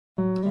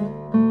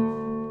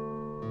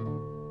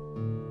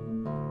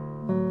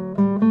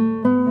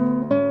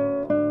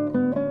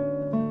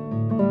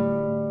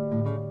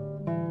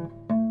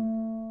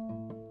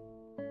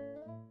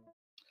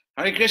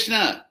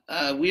Krishna.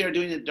 We are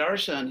doing a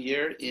darshan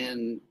here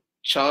in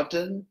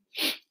Chawton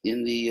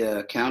in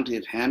the county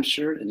of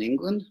Hampshire in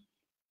England.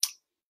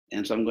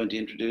 And so I'm going to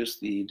introduce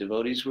the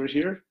devotees who are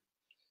here.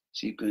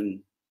 So you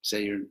can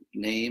say your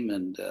name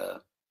and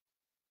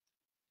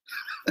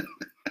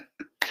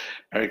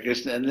Hare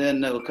Krishna, and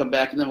then we'll come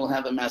back and then we'll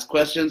have them ask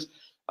questions.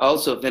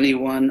 Also, if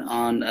anyone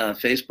on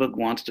Facebook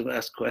wants to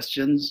ask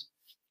questions,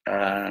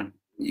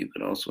 you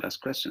can also ask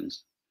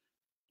questions.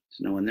 There's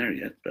no one there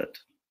yet, but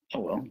oh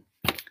well.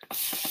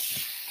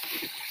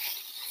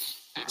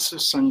 This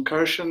is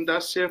Sankarshan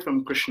Dasya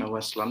from Krishna,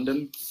 West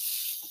London.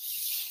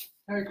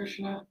 Hare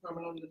Krishna,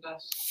 Ramananda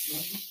Das,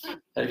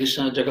 London. Hare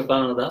Krishna,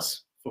 Jagapalana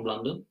Das from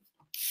London.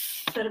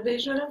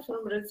 Sarveshwara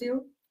from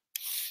Brazil.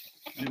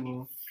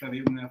 Hello,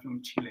 Pradyumna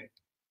from Chile.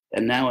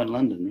 And now in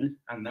London, right?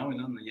 And now in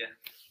London, yeah.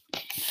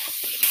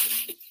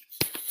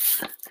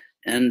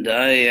 And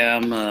I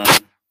am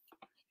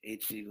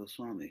H.D.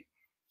 Goswami,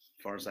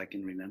 as far as I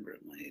can remember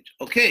at my age.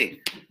 Okay,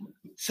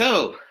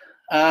 so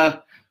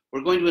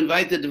we're going to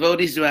invite the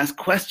devotees to ask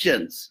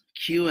questions,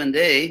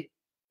 Q&A.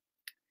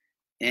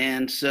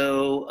 And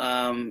so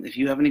if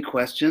you have any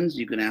questions,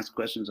 you can ask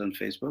questions on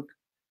Facebook,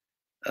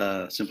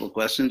 simple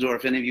questions, or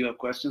if any of you have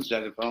questions,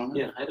 Jagapalana.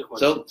 Yeah, I had a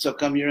question. So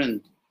come here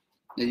and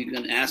you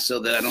can ask so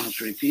that I don't have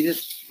to repeat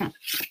it.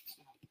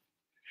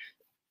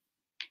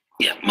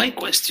 Yeah, my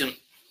question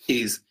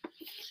is,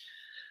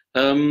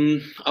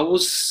 I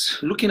was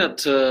looking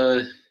at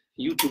a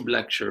YouTube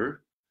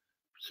lecture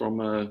from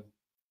a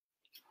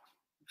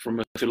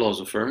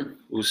philosopher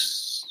who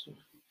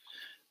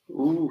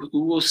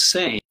was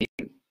saying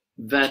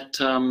that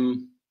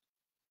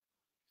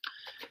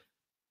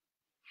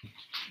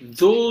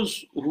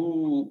those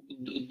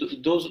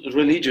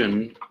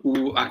religion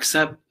who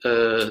accept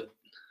the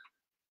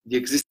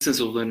existence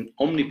of an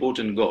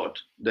omnipotent God,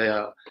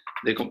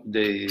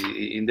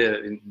 in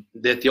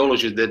their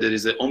theology that there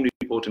is an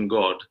omnipotent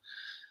God,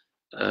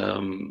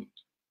 and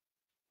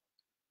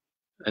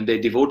they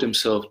devote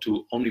themselves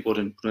to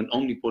an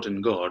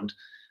omnipotent God.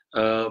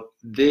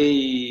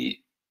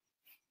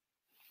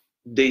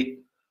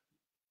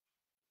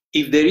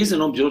 If there is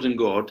an omnipotent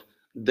God,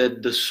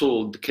 that the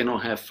soul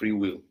cannot have free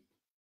will.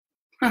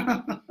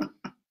 That's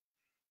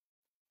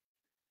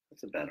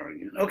a bad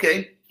argument.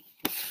 Okay,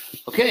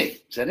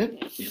 is that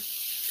it? Yeah.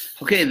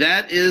 Okay,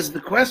 that is the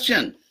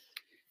question.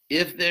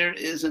 If there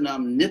is an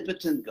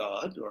omnipotent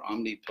God or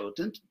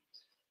omnipotent,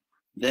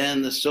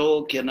 then the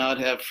soul cannot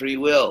have free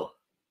will.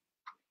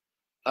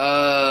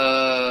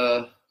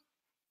 Bad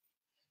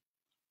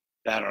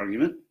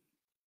argument.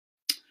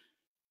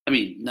 I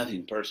mean,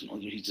 nothing personal.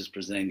 He's just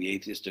presenting the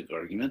atheistic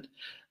argument.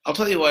 I'll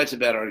tell you why it's a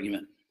bad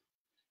argument.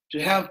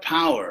 To have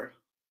power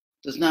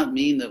does not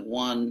mean that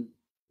one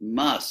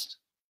must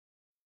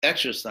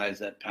exercise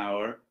that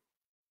power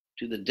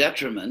to the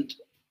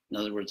detriment, in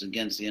other words,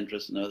 against the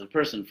interest of another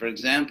person. For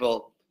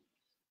example,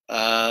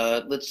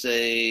 let's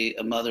say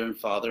a mother and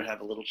father have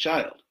a little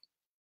child.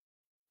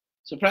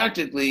 So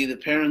practically, the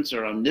parents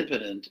are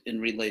omnipotent in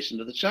relation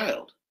to the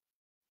child.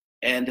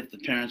 And if the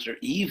parents are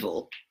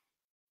evil,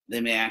 they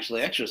may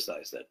actually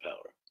exercise that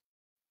power.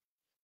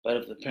 But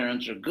if the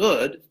parents are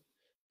good,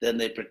 then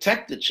they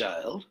protect the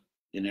child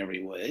in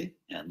every way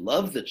and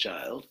love the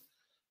child,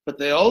 but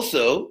they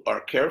also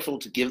are careful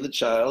to give the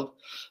child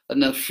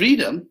enough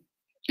freedom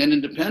and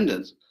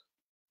independence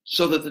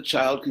so that the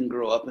child can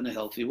grow up in a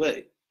healthy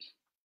way.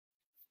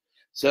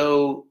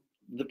 So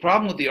the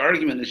problem with the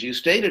argument, as you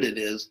stated it,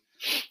 is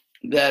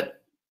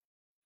that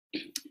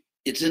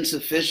it's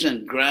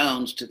insufficient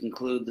grounds to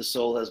conclude the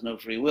soul has no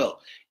free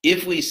will.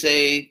 If we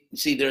say,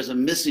 see, there's a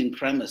missing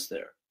premise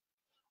there.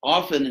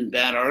 Often in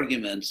bad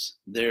arguments,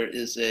 there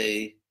is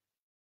an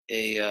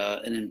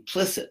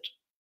implicit,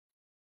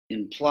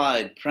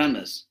 implied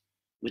premise,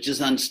 which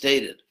is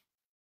unstated,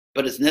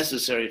 but it's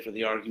necessary for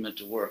the argument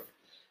to work.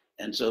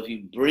 And so if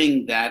you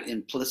bring that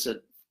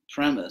implicit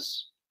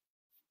premise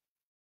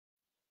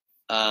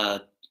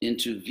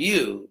into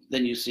view,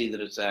 then you see that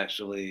it's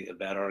actually a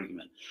bad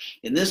argument.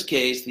 In this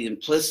case, the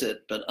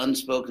implicit but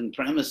unspoken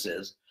premise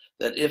is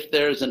that if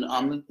there's an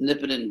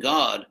omnipotent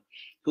God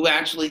who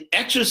actually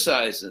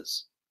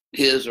exercises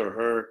his or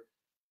her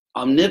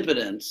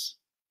omnipotence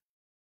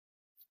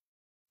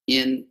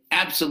in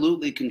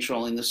absolutely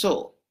controlling the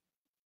soul,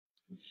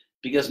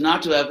 because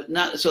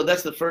so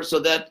that's the first, so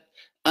that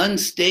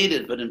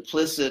unstated but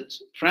implicit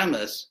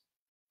premise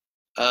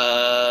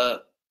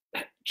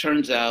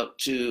turns out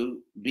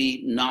to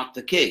be not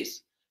the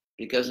case,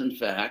 because in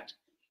fact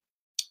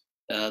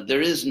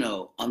there is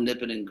no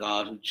omnipotent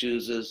God who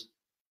chooses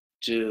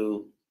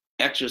to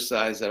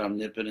exercise that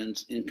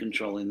omnipotence in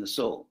controlling the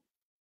soul.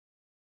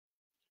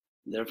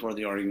 Therefore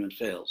the argument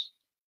fails.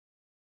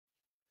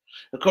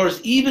 Of course,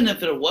 even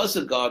if there was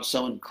a God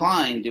so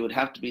inclined, it would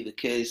have to be the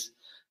case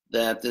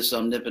that this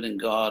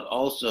omnipotent God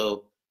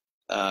also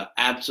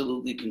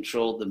absolutely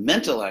controlled the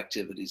mental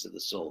activities of the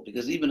soul.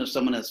 Because even if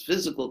someone has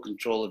physical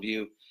control of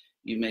you,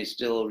 you may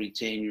still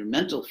retain your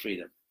mental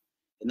freedom.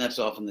 And that's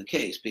often the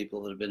case.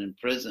 People that have been in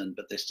prison,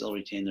 but they still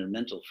retain their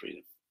mental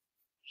freedom.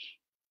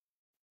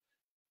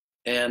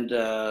 And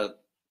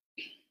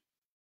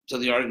So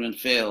the argument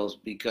fails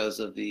because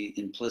of the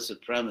implicit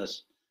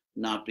premise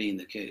not being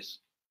the case.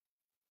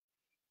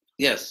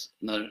 Yes,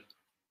 another.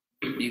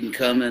 You can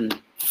come and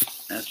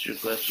ask your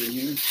question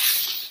here.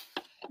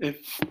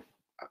 If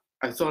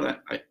I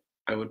thought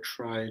I would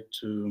try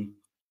to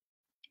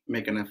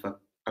make an effort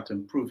at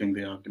improving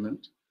the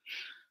argument.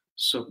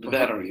 So The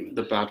bad argument.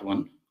 The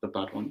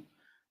bad one.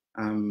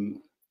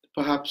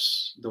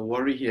 Perhaps the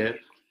worry here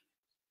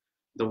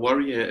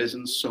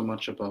isn't so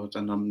much about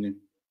an omnipotent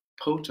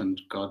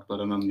God, but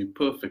an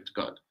omniperfect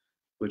God,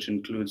 which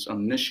includes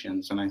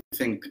omniscience. And I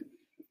think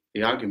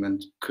the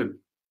argument could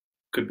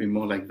be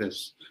more like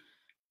this.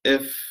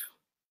 If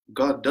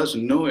God does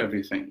know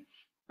everything,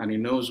 and he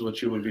knows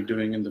what you will be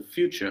doing in the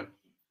future,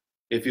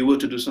 if you were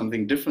to do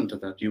something different to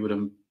that, you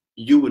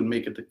would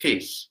make it the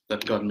case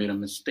that God made a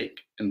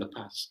mistake in the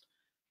past,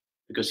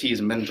 because he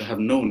is meant to have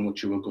known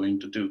what you were going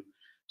to do.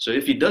 So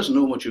if he does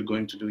know what you're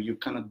going to do, you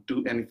cannot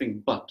do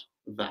anything but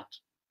that,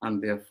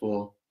 and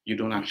therefore you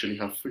don't actually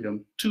have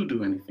freedom to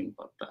do anything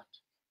but that.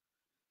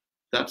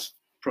 That's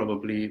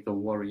probably the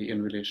worry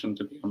in relation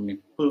to the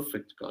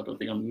omniperfect God or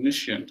the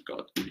omniscient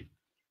God.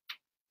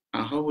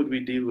 And how would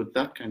we deal with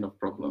that kind of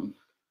problem?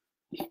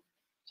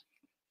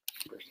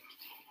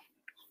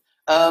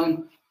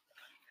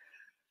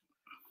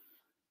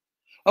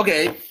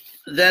 Okay,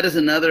 that is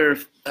another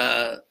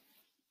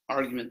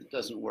argument that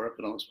doesn't work,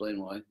 and I'll explain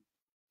why.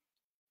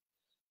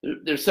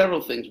 There are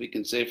several things we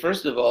can say.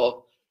 First of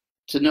all,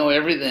 to know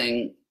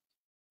everything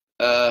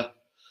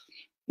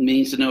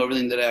means to know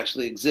everything that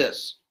actually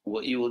exists.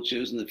 What you will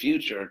choose in the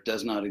future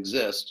does not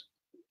exist,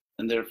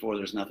 and therefore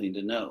there's nothing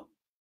to know,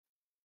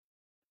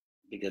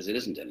 because it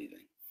isn't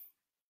anything.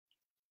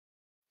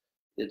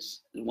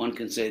 One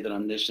can say that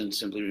omniscience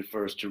simply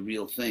refers to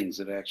real things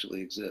that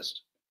actually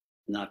exist,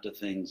 not to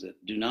things that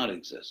do not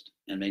exist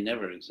and may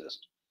never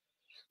exist.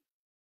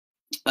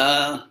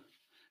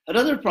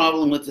 Another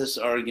problem with this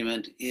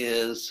argument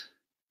is,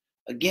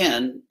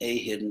 again, a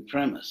hidden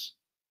premise,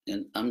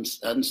 an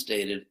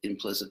unstated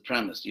implicit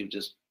premise. You've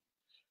just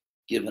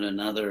given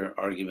another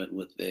argument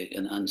with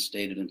an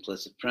unstated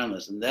implicit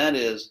premise, and that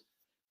is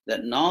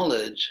that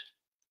knowledge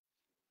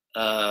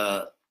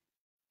of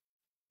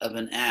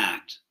an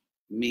act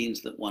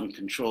means that one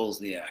controls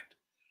the act.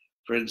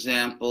 For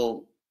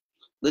example,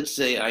 let's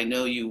say I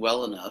know you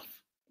well enough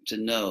to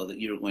know that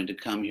you're going to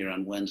come here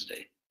on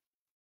Wednesday,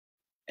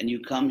 and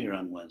you come here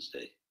on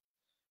Wednesday.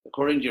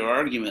 According to your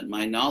argument,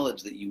 my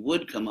knowledge that you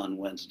would come on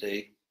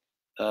Wednesday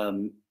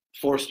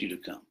forced you to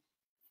come.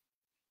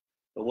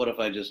 But what if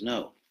I just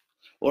know?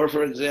 Or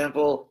for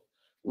example,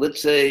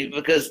 let's say,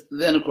 because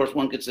then of course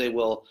one could say,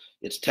 well,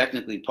 it's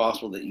technically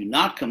possible that you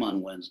not come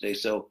on Wednesday,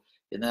 so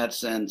in that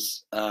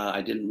sense,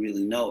 I didn't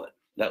really know it.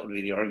 That would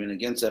be the argument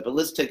against that. But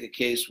let's take a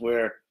case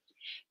where,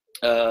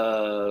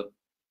 for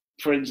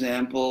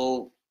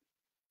example,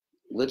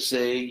 let's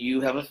say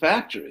you have a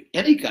factory,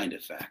 any kind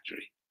of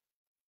factory,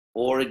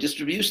 or a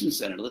distribution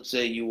center. Let's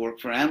say you work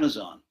for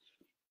Amazon,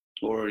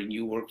 or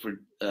you work for,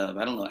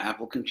 I don't know,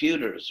 Apple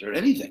Computers or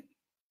anything.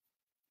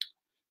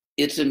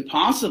 It's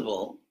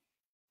impossible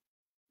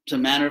to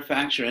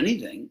manufacture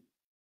anything,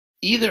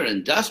 either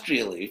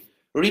industrially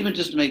or even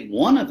just to make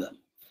one of them.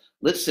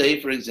 Let's say,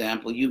 for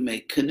example, you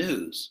make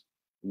canoes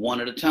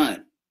one at a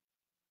time.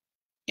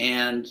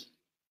 And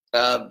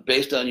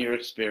based on your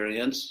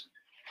experience,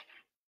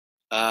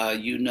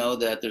 you know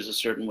that there's a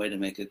certain way to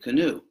make a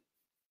canoe.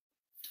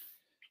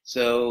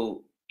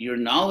 So your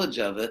knowledge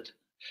of it,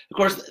 of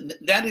course,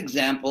 that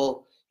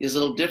example is a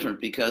little different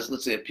because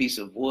let's say a piece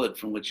of wood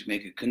from which you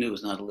make a canoe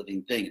is not a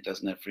living thing. It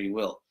doesn't have free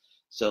will.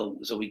 So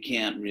we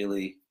can't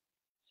really,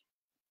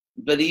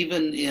 but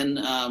even in,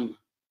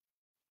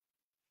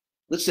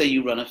 let's say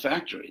you run a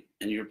factory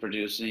and you're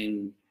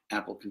producing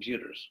Apple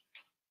computers.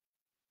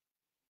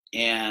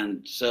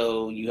 And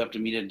so you have to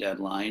meet a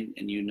deadline,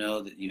 and you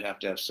know that you have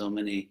to have so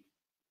many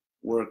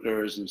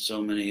workers and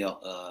so many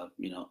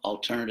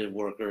alternative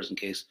workers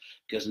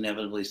because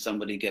inevitably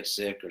somebody gets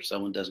sick or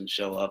someone doesn't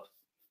show up.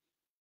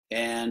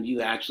 And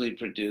you actually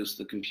produce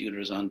the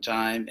computers on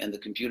time, and the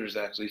computers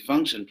actually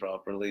function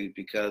properly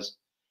because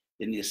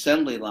in the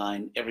assembly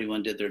line,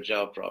 everyone did their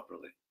job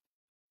properly.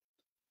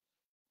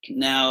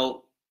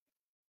 Now,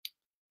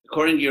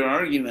 according to your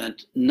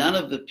argument, none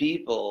of the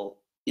people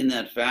in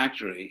that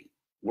factory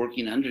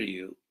working under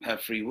you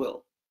have free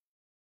will.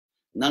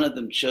 None of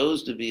them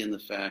chose to be in the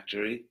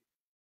factory.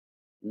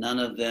 None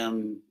of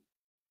them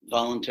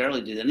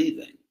voluntarily did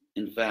anything.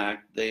 In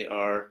fact, they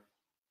are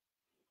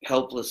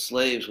helpless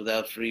slaves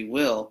without free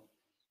will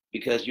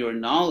because your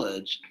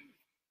knowledge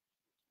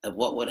of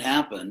what would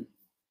happen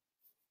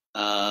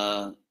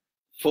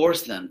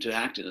forced them to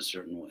act in a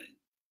certain way.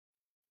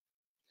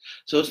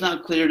 So it's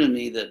not clear to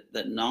me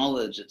that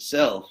knowledge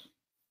itself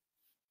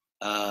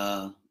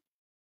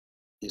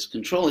is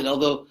controlling,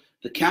 although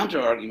the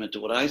counter argument to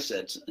what I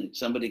said,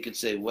 somebody could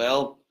say,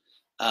 well,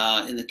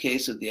 in the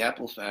case of the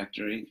Apple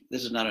factory,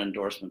 this is not an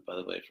endorsement, by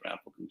the way, for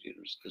Apple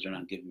computers, because they're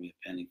not giving me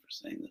a penny for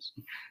saying this.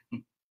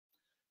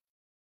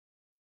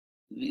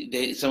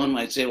 someone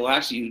might say, well,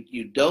 actually,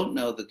 you don't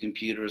know the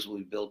computers will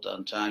be built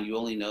on time. You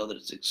only know that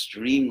it's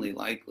extremely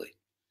likely.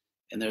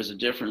 And there's a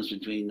difference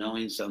between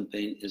knowing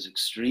something is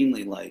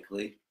extremely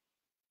likely,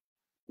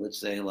 let's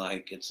say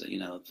like it's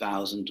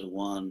 1,000 to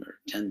 1 or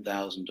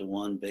 10,000 to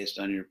 1 based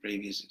on your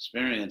previous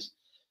experience.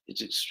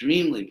 It's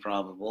extremely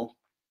probable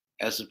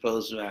as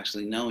opposed to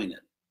actually knowing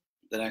it.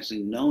 That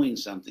actually knowing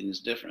something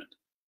is different.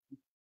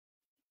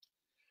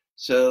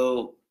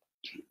 So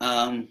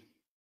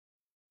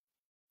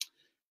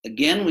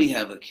again, we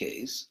have a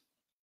case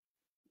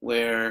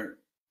where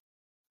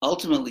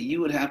ultimately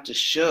you would have to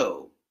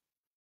show.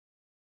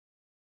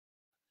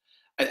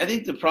 I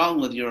think the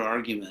problem with your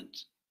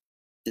argument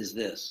is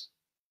this.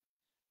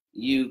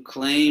 You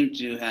claim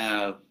to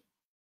have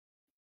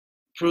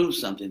proved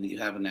something that you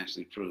haven't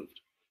actually proved.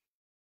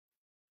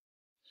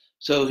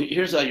 So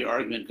here's how your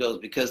argument goes,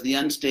 because the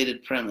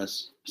unstated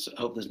premise, so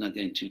I hope this is not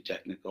getting too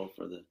technical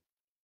for the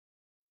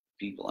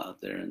people out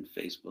there in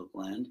Facebook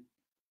land,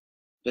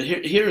 but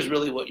here's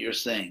really what you're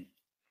saying.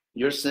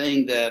 You're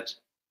saying that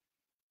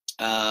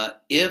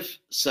if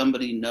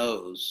somebody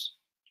knows,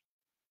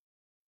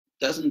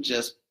 doesn't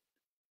just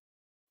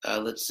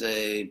let's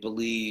say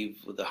believe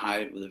with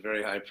a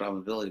very high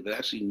probability, but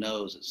actually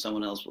knows that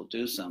someone else will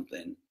do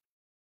something.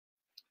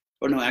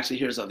 Or no, actually,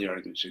 here's how the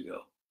argument should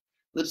go.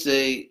 Let's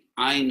say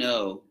I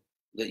know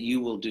that you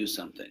will do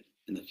something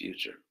in the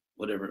future,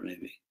 whatever it may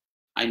be.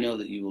 I know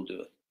that you will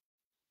do it.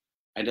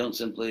 I don't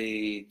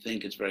simply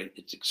think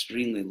it's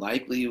extremely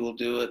likely you will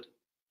do it,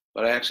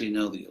 but I actually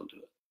know that you'll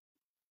do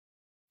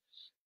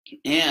it.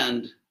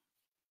 And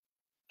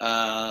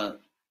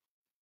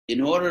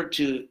in order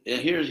to,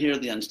 here are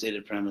the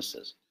unstated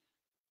premises.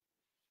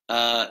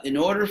 In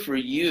order for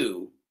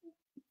you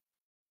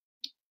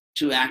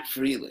to act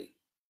freely,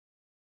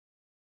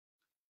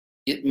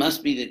 it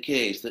must be the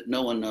case that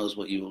no one knows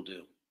what you will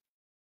do.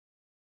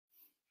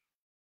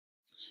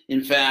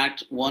 In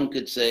fact, one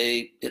could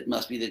say it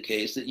must be the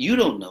case that you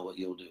don't know what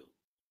you'll do.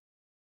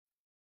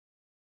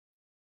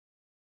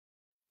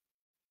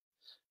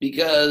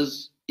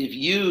 Because if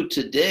you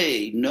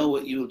today know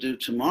what you will do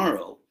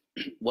tomorrow,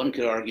 one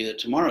could argue that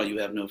tomorrow you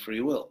have no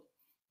free will.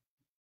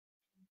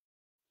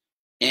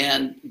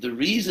 And the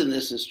reason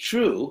this is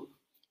true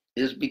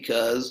is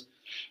because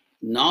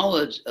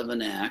knowledge of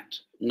an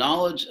act,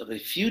 knowledge of a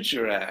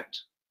future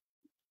act,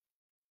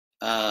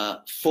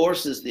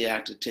 forces the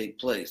act to take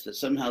place, that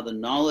somehow the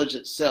knowledge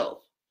itself,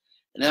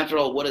 and after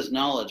all, what is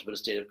knowledge but a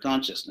state of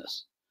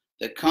consciousness?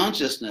 The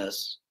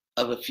consciousness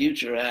of a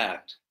future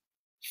act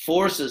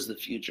forces the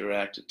future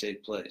act to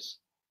take place.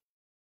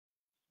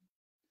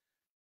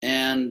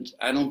 And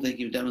I don't think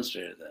you've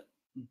demonstrated that.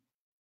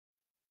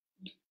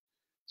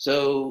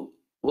 So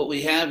what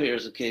we have here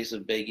is a case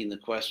of begging the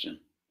question,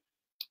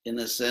 in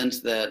the sense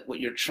that what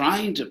you're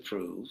trying to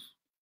prove,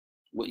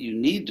 what you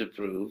need to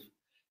prove,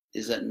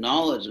 is that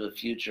knowledge of a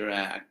future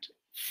act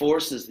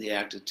forces the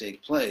act to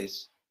take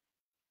place,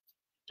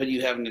 but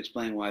you haven't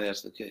explained why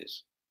that's the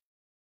case.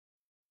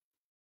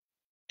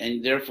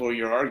 And therefore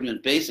your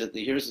argument,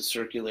 basically, here's the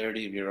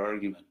circularity of your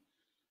argument.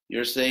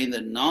 You're saying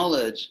that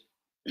knowledge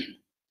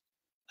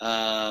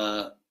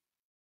of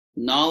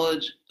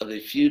a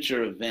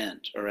future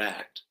event or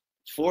act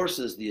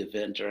forces the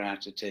event or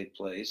act to take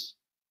place.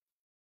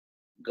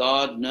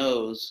 God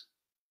knows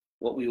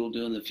what we will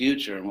do in the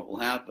future and what will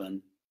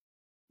happen.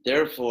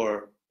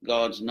 Therefore,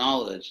 God's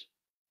knowledge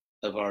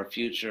of our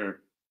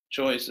future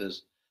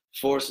choices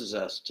forces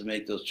us to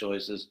make those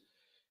choices,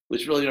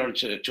 which really aren't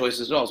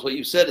choices at all. So what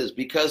you said is,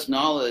 because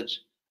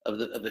knowledge of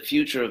the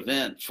future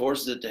event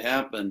forces it to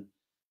happen,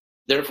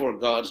 therefore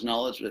God's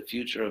knowledge of the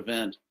future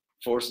event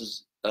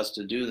forces us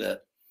to do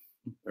that.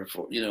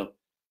 So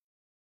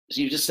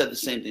you just said the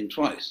same thing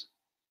twice.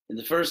 In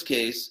the first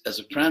case, as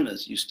a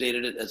premise, you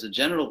stated it as a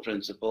general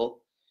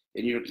principle.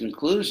 In your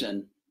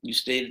conclusion, you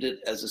stated it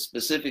as a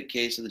specific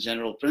case of the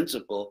general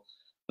principle,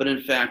 but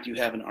in fact, you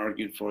haven't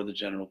argued for the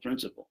general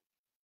principle.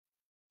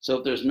 So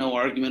if there's no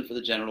argument for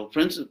the general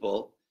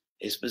principle,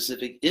 a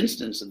specific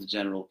instance of the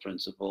general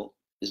principle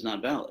is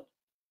not valid.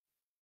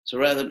 So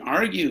rather than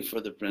argue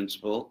for the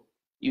principle,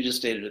 you just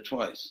stated it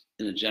twice,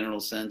 in a general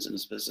sense and a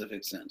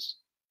specific sense.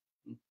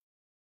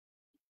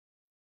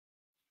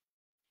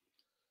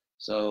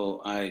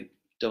 So I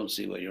don't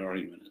see what your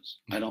argument is.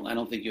 I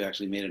don't think you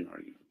actually made an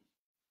argument.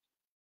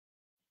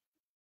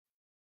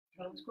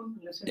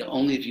 Yeah,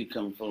 only if you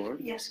come forward.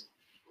 Yes.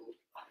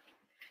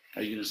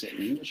 Are you going to say it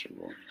in English or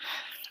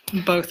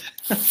what? Both.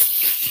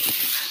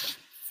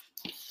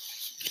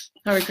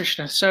 Hare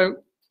Krishna.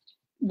 So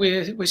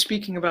we're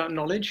speaking about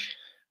knowledge,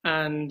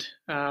 and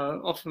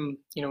often,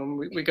 when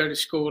we go to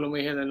school and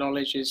we hear that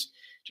knowledge is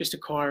just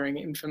acquiring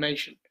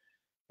information.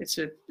 It's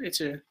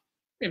a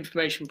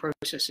information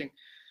processing.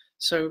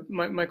 So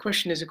my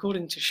question is,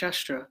 according to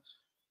Shastra,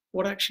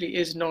 what actually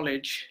is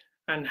knowledge,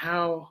 and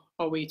how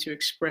are we to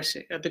express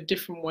it? Are there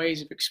different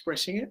ways of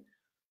expressing it,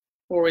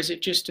 or is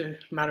it just a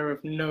matter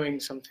of knowing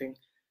something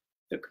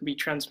that can be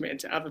transmitted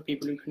to other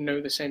people who can know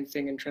the same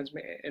thing and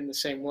transmit it in the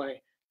same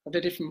way? Are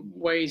there different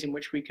ways in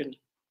which we can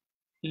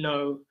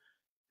know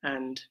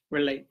and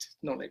relate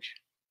knowledge.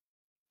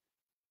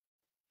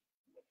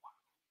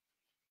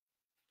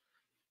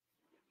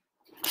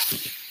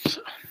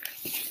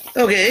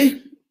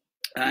 Okay,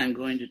 I'm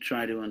going to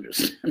try to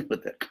understand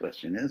what that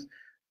question is.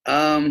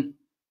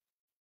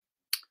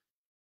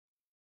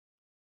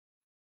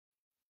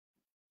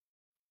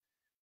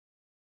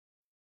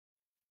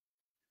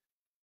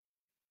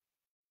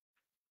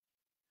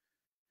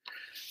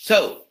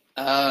 So,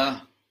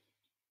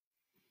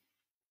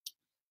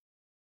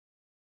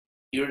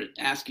 you're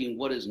asking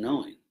what is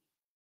knowing?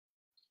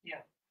 Yeah.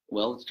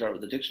 Well, let's start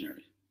with the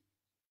dictionary.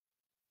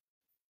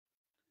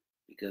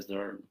 Because there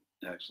are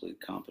actually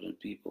competent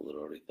people that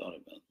already thought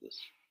about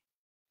this.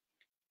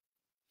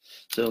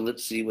 So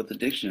let's see what the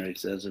dictionary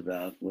says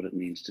about what it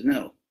means to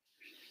know.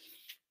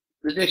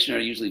 The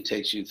dictionary usually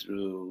takes you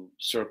through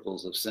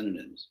circles of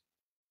synonyms.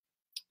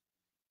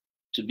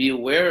 To be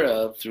aware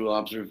of through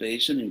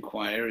observation,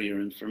 inquiry, or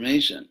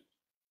information.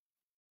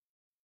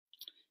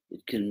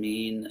 It can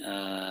mean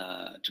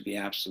to be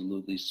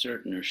absolutely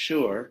certain or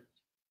sure.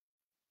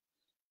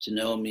 To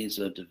know means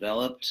to have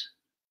developed.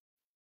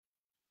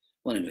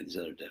 Well, anyway, these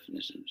other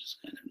definitions are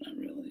just kind of not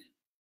really.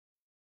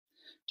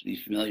 To be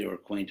familiar or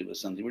acquainted with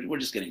something. We're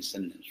just getting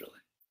synonyms, really.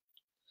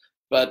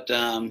 But,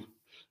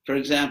 for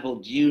example,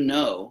 do you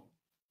know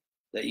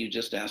that you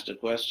just asked a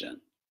question?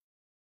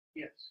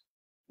 Yes.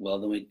 Well,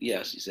 then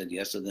yes, you said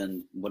yes. So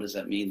then what does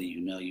that mean that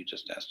you know you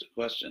just asked a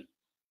question?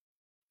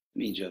 It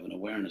means you have an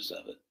awareness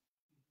of it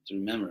through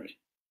memory.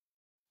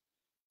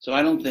 So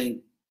I don't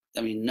think,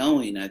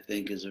 knowing, I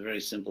think, is a very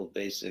simple,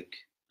 basic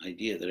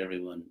idea that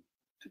everyone,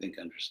 I think,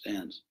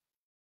 understands.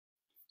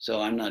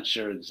 So I'm not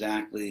sure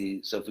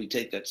exactly, so if we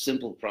take that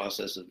simple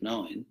process of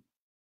knowing,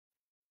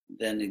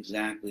 then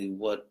exactly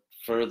what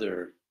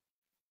further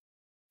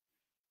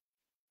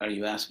are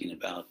you asking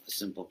about the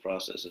simple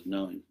process of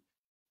knowing?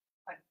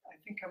 I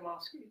think I'm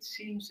asking, it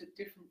seems that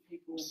different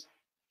people,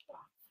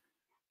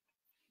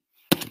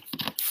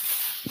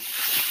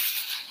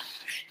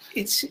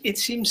 it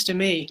seems to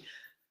me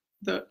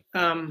that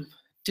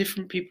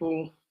different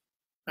people,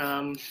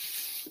 how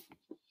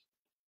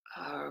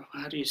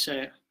do you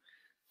say it?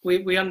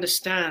 We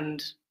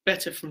understand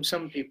better from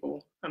some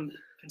people, and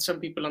some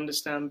people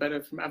understand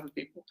better from other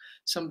people.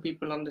 Some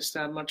people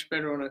understand much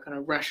better on a kind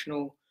of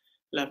rational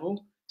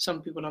level.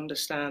 Some people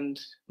understand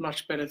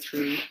much better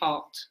through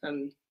art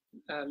and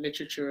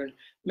literature, and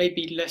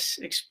maybe less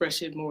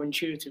expressive, more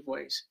intuitive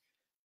ways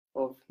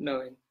of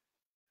knowing.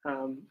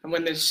 And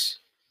when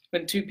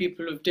two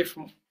people have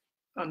different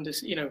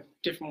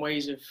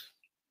ways of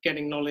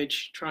getting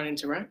knowledge try and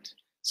interact,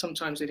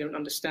 sometimes they don't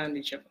understand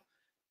each other.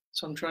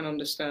 So I'm trying to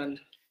understand,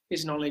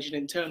 is knowledge an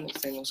internal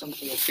thing or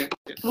something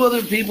objective? Well,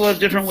 the people have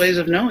different ways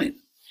of knowing.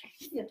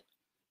 Yeah.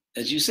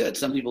 As you said,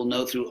 some people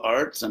know through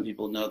art, some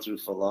people know through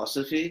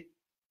philosophy,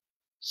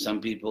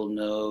 some people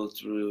know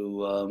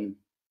through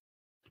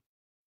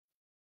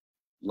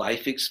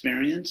life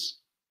experience.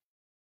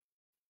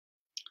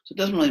 So it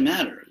doesn't really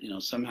matter,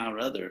 somehow or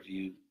other, if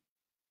you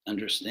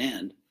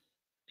understand.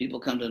 People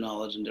come to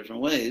knowledge in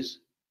different ways,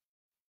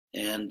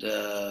 and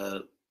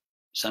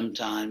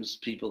sometimes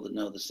people that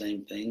know the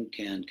same thing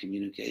can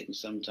communicate, and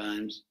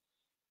sometimes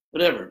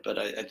whatever. But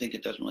I think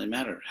it doesn't really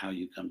matter how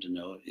you come to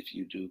know it if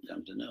you do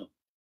come to know.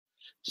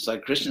 Just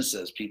like Krishna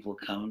says, people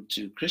come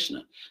to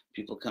Krishna.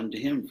 People come to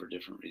him for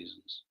different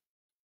reasons.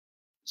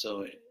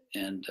 So,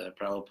 and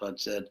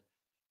Prabhupada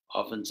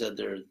often said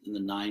there are the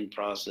 9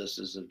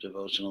 processes of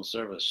devotional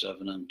service,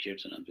 Shavanam,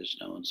 Kirtanam,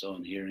 Vishnu, and so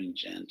on, hearing,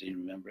 chanting,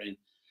 remembering,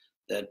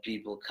 that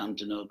people come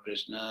to know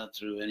Krishna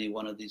through any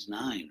one of these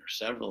 9, or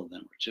several of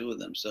them, or 2 of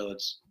them. So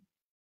it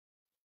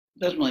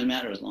doesn't really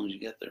matter as long as you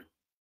get there.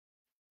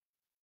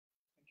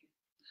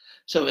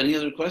 So any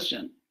other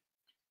question?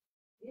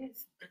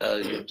 Yes.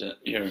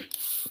 You're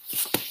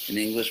in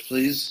English,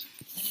 please.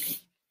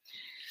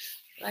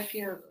 Like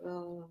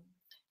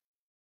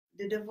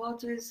the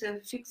devotees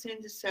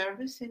fixing the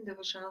service, in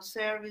devotional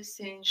service,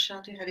 in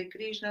chanting Hare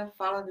Krishna,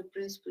 follow the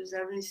principles,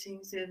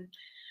 everything.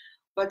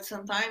 But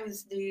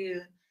sometimes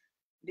the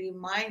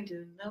mind,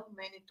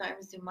 many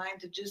times the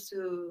mind just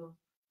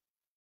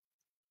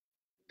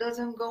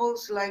doesn't go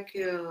like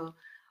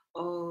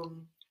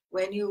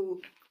when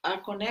you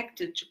are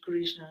connected to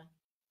Krishna,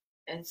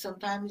 and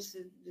sometimes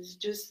it's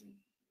just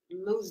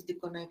lose the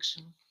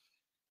connection.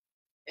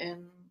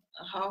 And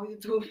how you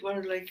do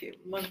for like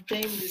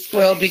maintain this?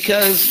 Well,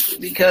 because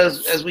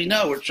as we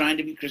know, we're trying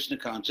to be Krishna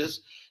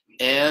conscious,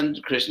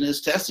 and Krishna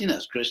is testing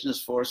us. Krishna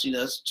is forcing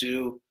us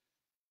to,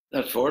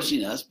 not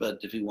forcing us, but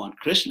if we want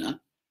Krishna,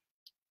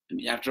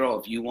 after all,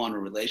 if you want a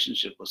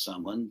relationship with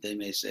someone, they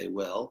may say,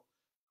 well,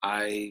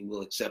 I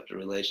will accept a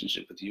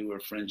relationship with you or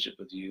friendship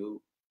with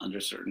you under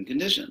certain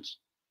conditions.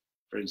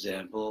 For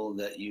example,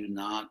 that you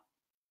not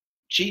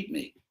cheat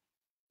me,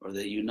 or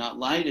that you not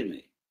lie to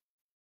me,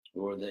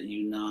 or that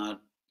you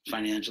not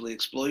financially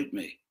exploit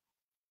me,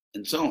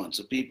 and so on.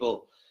 So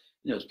people,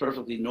 it's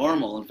perfectly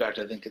normal. In fact,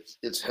 I think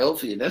it's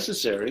healthy and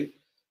necessary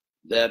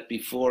that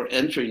before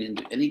entering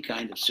into any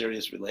kind of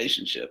serious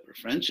relationship or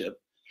friendship,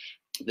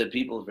 that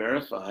people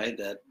verify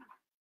that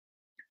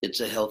it's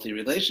a healthy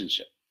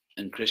relationship.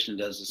 And Krishna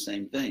does the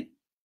same thing.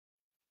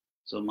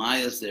 So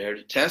Maya is there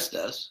to test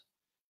us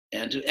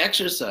and to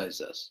exercise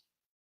us.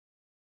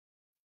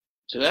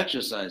 So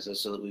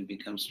that we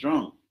become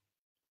strong.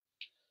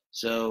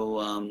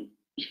 So,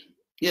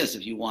 yes,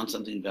 if you want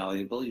something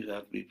valuable, you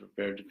have to be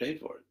prepared to pay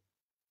for it.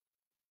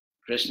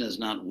 Krishna is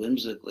not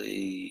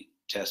whimsically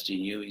testing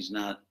you. He's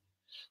not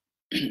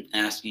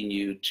asking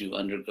you to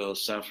undergo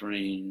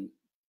suffering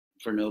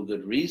for no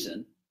good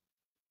reason.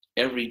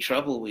 Every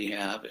trouble we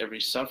have, every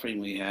suffering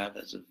we have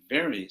has a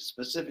very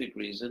specific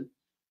reason.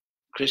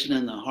 Krishna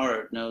in the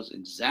heart knows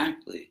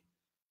exactly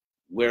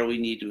where we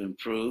need to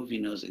improve. He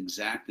knows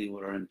exactly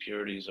what our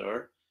impurities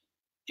are,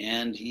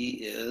 and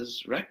he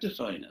is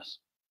rectifying us.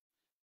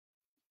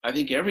 I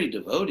think every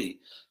devotee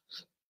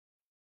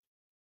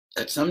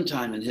at some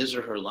time in his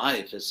or her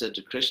life has said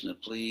to Krishna,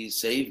 please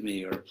save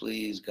me, or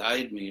please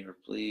guide me, or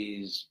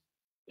please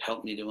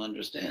help me to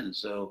understand.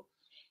 So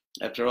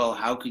after all,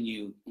 how can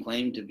you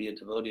claim to be a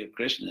devotee of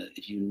Krishna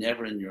if you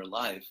never in your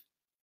life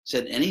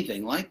said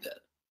anything like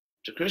that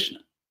to Krishna?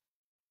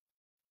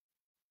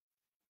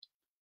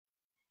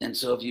 And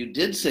so if you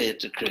did say it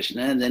to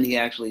Krishna and then he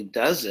actually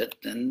does it,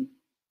 then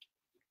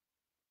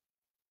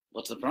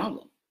what's the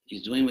problem?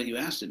 He's doing what you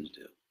asked him to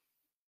do.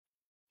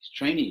 He's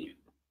training you.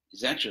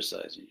 He's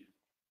exercising you.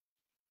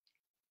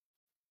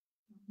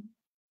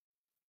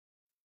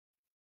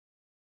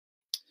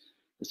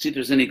 Let's see if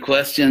there's any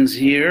questions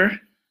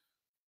here.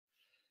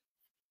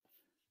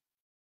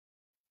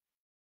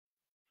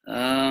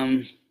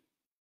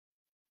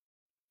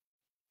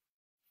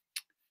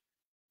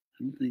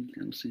 I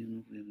don't see if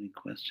we have any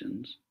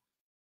questions.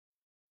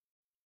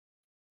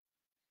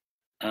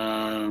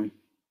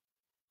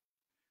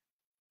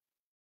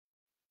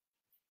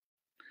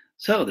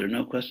 So there are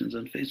no questions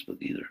on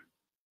Facebook either.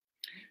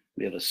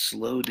 We have a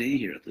slow day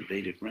here at the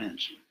Vedic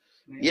Ranch.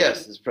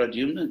 Yes, it's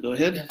Pradyumna. Go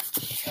ahead.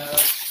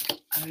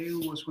 I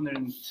was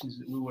wondering,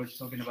 since we were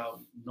talking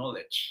about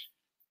knowledge.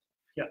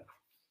 Yeah.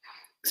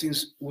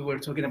 Since we were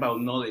talking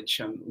about knowledge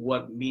and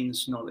what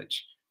means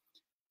knowledge,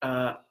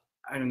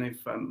 I don't know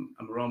if I'm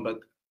wrong,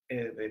 but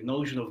the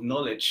notion of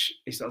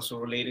knowledge is also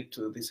related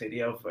to this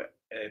idea of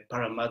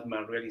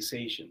Paramatma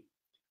realization.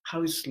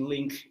 How is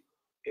linked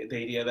the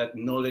idea that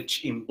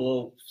knowledge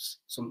involves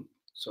some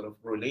sort of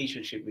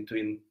relationship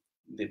between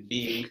the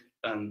being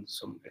and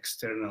some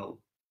external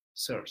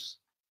source?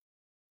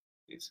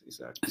 Is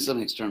that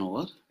some external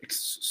what?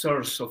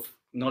 Source of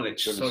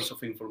knowledge, source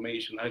of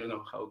information. I don't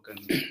know how can.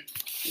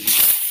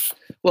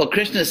 Well,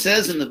 Krishna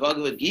says in the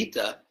Bhagavad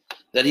Gita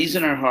that he's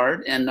in our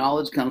heart and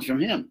knowledge comes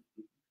from him.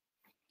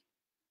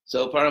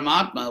 So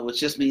Paramatma, which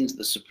just means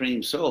the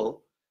Supreme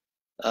Soul,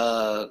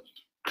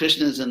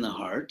 Krishna is in the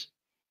heart.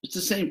 It's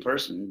the same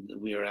person.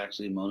 We are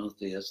actually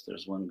monotheists.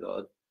 There's one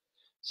God.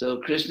 So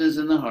Krishna is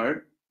in the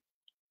heart,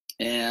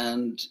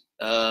 and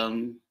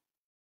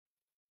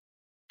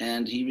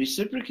he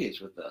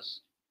reciprocates with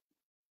us.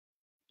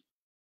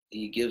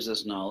 He gives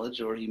us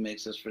knowledge, or he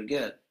makes us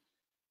forget,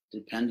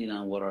 depending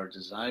on what our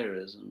desire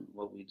is and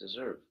what we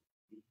deserve.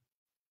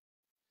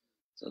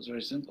 So it's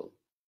very simple.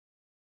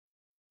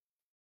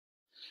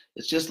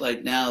 It's just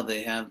like now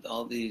they have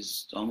all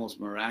these almost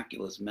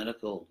miraculous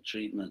medical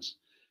treatments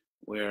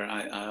where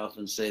I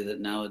often say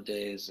that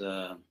nowadays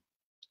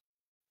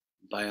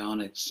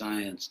bionic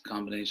science,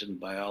 combination of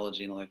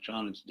biology and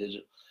electronics,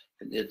 digital,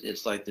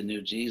 it's like the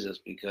new Jesus,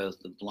 because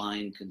the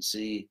blind can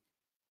see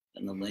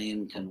and the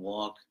lame can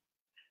walk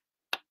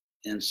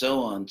and so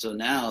on. So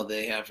now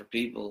they have for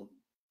people,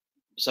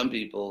 some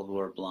people who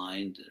are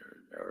blind,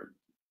 or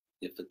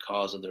if the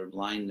cause of their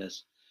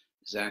blindness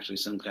is actually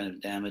some kind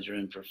of damage or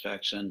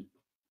imperfection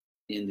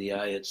in the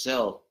eye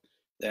itself,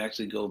 they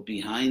actually go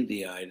behind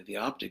the eye to the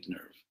optic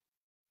nerve,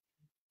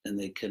 and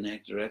they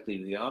connect directly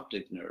to the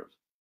optic nerve,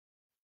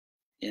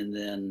 and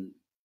then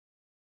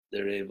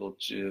they're able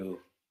to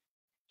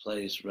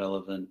place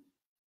relevant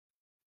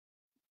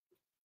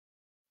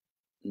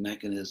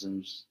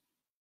mechanisms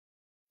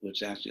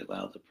which actually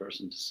allow the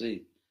person to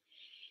see.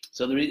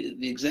 So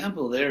the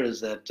example there is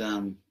that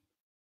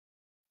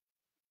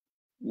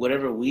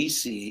whatever we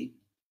see,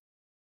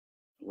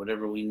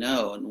 whatever we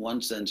know, in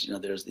one sense,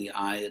 there's the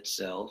eye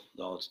itself,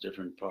 all its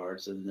different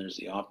parts, and then there's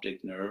the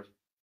optic nerve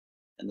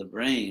and the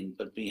brain,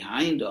 but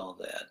behind all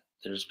that,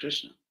 there's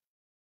Krishna.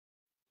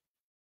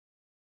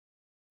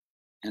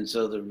 And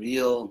so the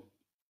real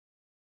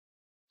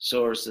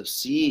source of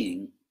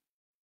seeing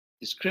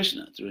is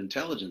Krishna through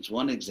intelligence.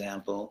 One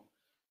example,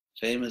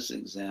 famous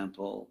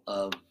example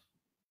of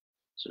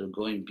sort of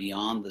going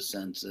beyond the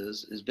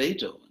senses is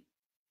Beethoven.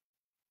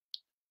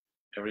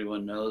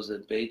 Everyone knows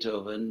that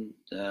Beethoven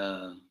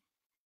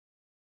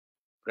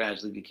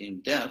gradually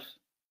became deaf,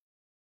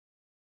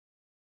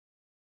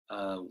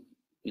 and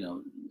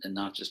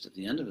not just at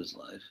the end of his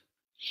life.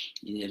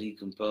 And yet he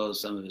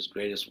composed some of his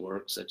greatest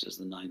works, such as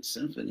the Ninth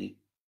Symphony,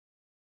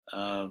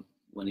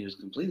 when he was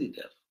completely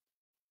deaf.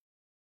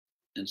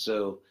 And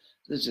so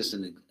this is just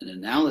an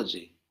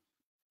analogy,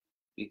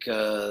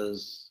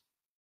 because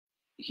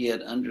he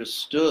had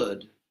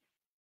understood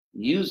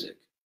music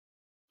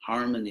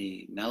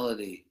harmony,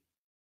 melody,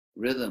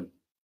 rhythm.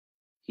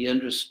 He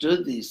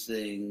understood these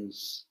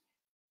things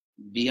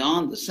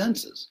beyond the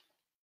senses.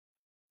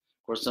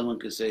 Of course, someone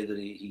could say that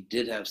he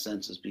did have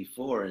senses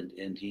before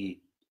and he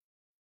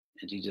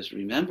just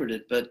remembered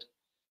it. But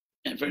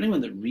and for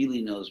anyone that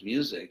really knows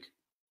music,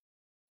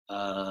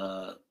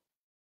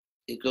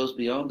 it goes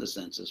beyond the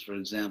senses. For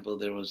example,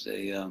 there is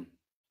a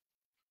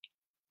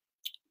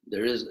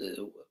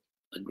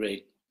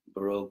great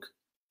Baroque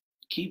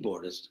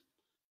keyboardist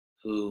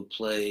who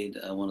played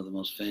one of the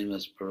most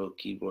famous Baroque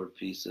keyboard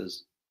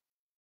pieces,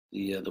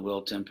 the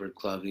Well-Tempered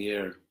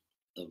Clavier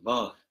of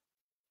Bach.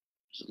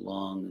 It's a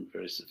long and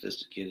very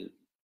sophisticated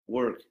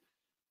work.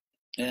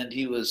 And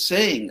he was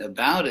saying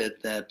about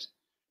it that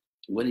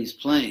when he's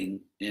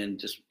playing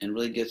and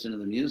really gets into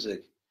the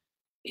music,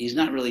 he's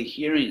not really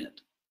hearing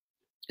it.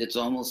 It's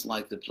almost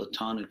like the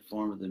Platonic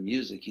form of the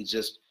music. He's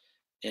just,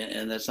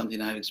 and that's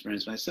something I've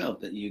experienced myself,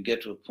 that you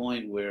get to a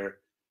point where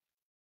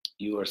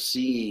you are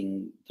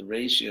seeing the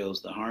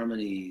ratios, the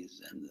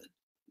harmonies, and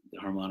the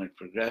harmonic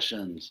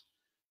progressions,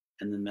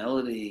 and the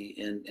melody,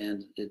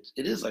 and it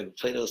is like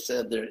Plato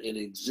said, there it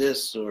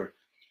exists, or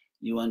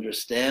you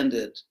understand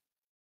it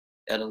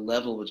at a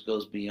level which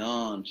goes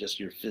beyond just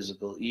your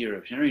physical ear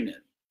of hearing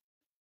it.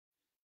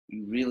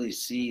 You really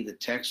see the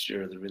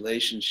texture, the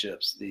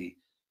relationships,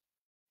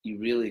 you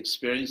really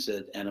experience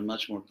it at a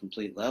much more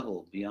complete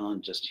level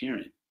beyond just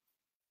hearing.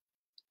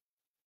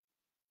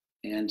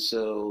 And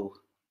so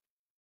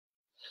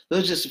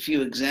those are just a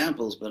few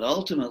examples, but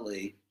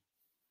ultimately,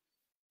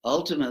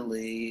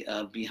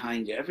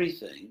 behind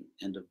everything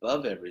and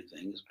above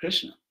everything is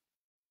Krishna.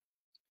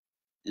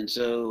 And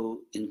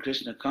so in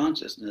Krishna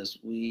consciousness,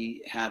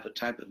 we have a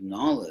type of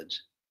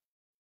knowledge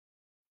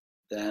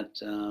that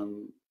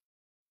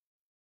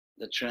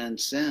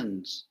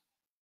transcends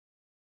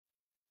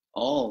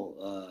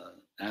all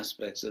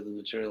aspects of the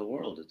material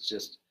world. It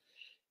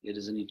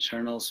is an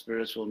eternal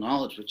spiritual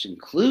knowledge which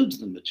includes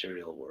the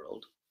material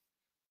world,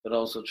 but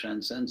also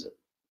transcends it.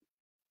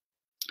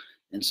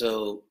 And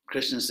so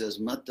Krishna says,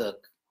 Matak.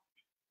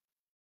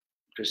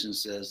 Krishna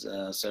says,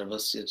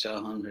 Sarvasya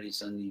Chaham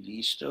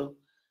Hrisannivishto.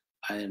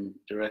 I am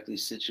directly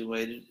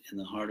situated in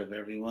the heart of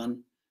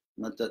everyone.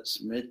 Matat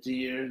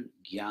Smritir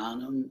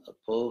Jnanam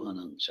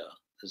Apohanam Cha.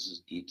 This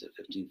is Gita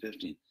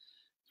 15:15.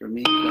 For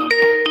me, oh my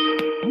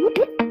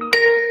God.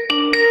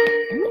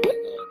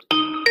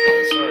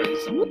 Sorry,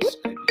 someone's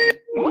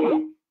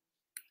Skyping.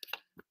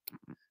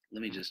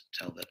 Let me just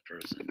tell that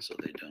person so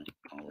they don't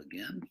call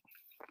again.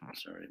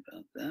 Sorry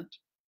about that.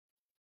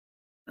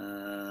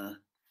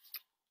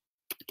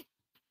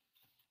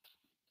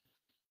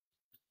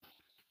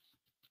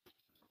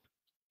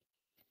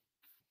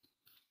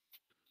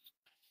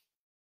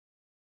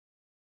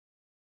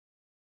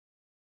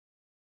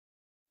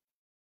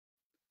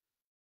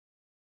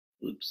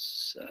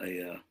 Oops,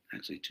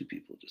 actually 2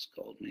 people just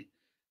called me.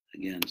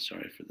 Again,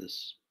 sorry for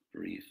this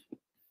brief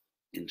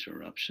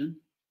interruption.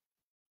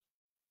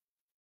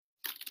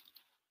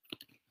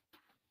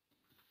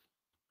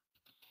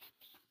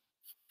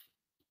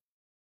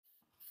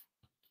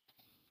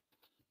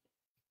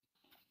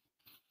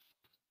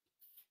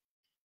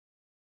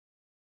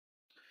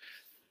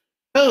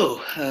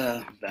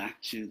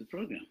 Back to the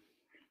program.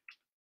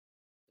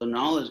 So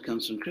knowledge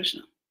comes from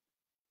Krishna.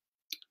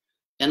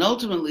 And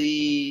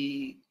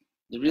ultimately,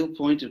 the real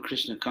point of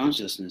Krishna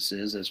consciousness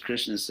is, as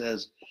Krishna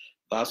says,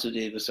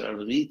 Vasudeva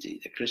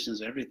Sarvamiti, that Krishna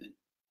is everything.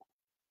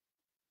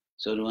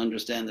 So to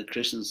understand that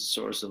Krishna is the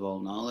source of all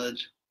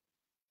knowledge,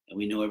 and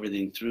we know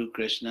everything through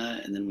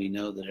Krishna, and then we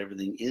know that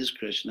everything is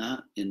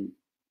Krishna in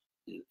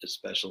a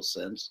special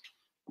sense,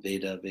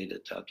 Veda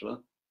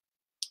Tattva.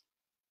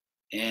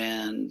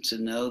 And to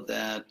know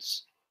that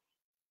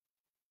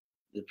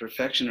the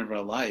perfection of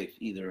our life,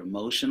 either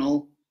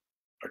emotional,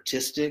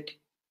 artistic,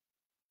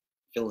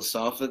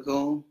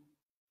 philosophical,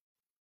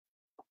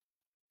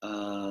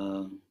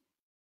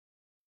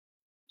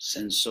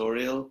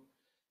 sensorial,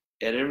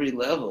 at every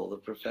level, the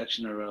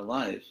perfection of our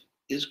life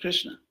is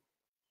Krishna,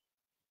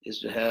 is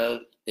to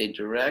have a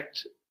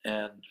direct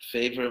and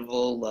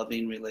favorable,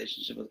 loving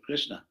relationship with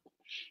Krishna,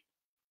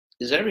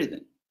 is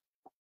everything.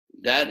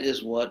 That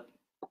is what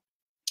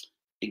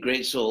a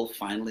great soul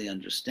finally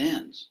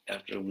understands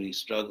after we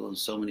struggle in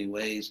so many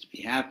ways to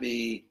be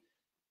happy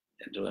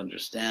and to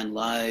understand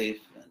life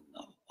and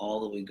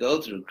all that we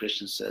go through.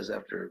 Krishna says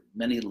after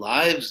many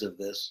lives of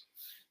this,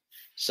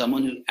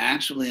 someone who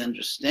actually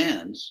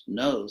understands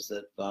knows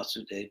that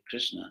Vasudeva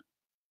Krishna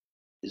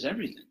is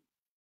everything.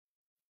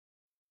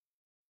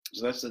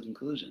 So that's the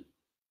conclusion.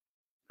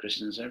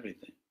 Krishna is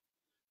everything.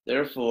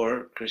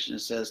 Therefore, Krishna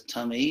says,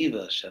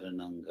 Tameva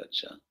Sharanam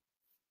Gacha,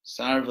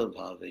 Sarva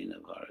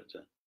Bhavena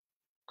Bharata.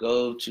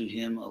 Go to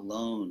him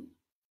alone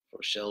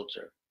for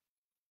shelter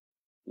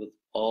with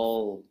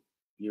all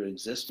your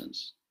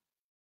existence.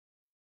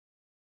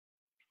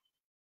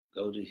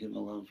 Go to him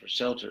alone for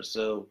shelter.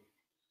 So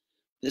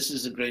this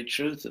is the great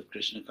truth of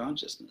Krishna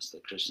consciousness,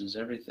 that Krishna is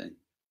everything.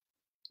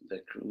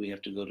 That we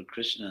have to go to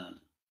Krishna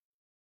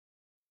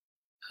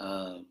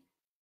for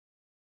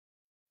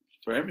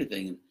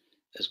everything.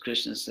 as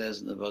Krishna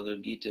says in the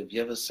Bhagavad Gita,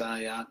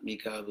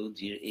 Vyavasayatmika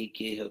buddhir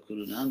ekeha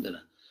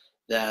kurunandana,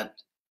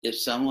 that if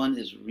someone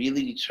is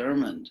really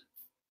determined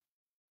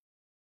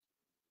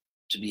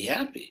to be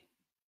happy,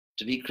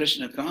 to be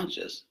Krishna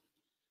conscious,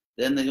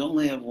 then they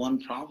only have one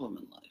problem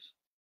in life,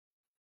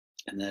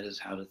 and that is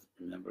how to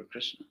remember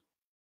Krishna.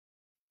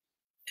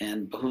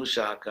 And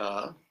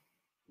Bahushaka,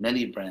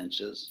 many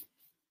branches,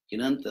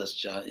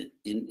 Kinantascha,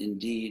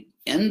 indeed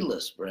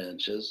endless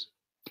branches.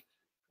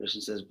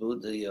 Krishna says,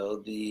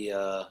 Buddhayo, the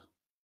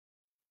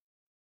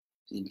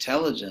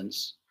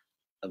intelligence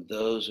of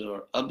those who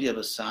are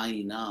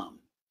abhyavasayinam,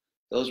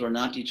 those who are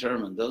not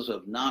determined, those who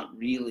have not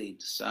really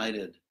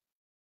decided,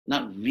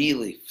 not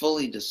really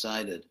fully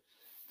decided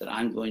that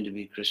I'm going to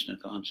be Krishna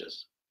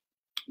conscious.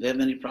 They have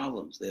many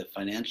problems. They have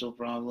financial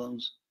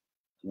problems,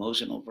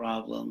 emotional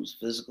problems,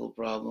 physical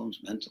problems,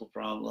 mental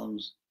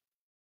problems,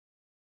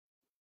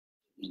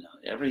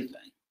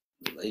 everything,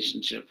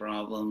 relationship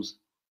problems,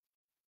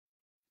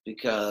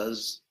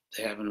 because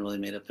they haven't really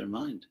made up their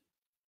mind.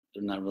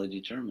 They're not really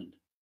determined.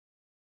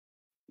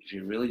 If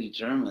you're really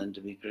determined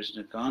to be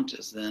Krishna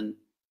conscious, then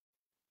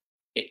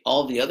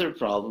all the other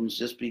problems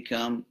just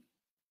become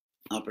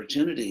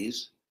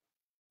opportunities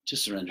to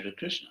surrender to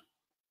Krishna.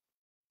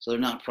 So they're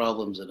not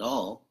problems at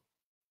all.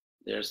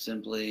 They're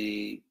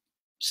simply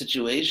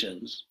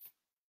situations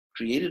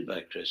created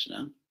by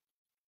Krishna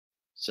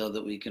so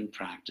that we can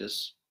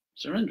practice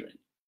surrendering.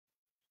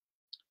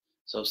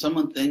 So if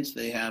someone thinks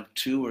they have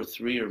 2 or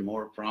 3 or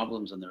more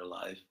problems in their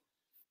life,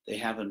 they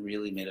haven't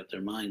really made up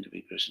their mind to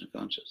be Krishna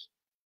conscious.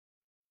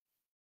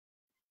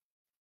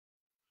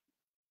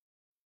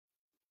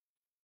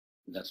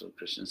 That's what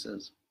Krishna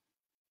says.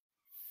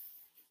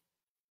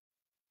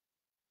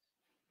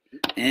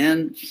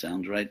 And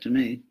sounds right to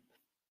me.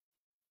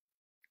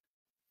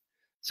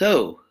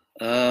 So,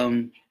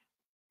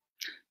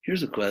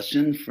 here's a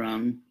question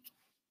from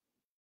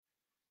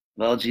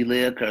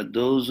Valgilea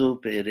Cardozo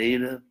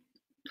Pereira.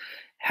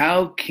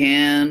 How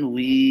can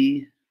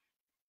we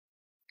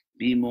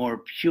be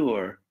more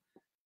pure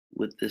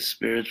with this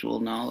spiritual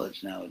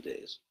knowledge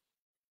nowadays?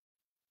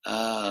 You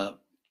have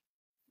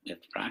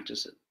to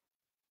practice it.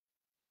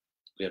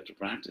 We have to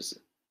practice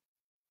it.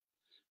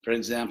 For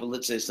example,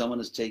 let's say someone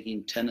is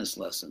taking tennis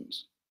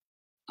lessons.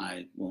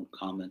 I won't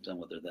comment on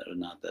whether that or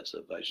not that's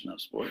a Vaishnava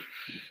sport.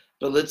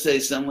 But let's say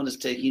someone is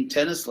taking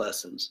tennis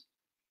lessons.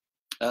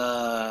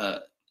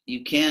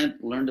 You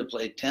can't learn to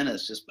play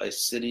tennis just by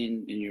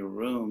sitting in your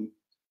room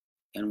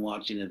and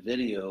watching a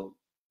video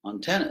on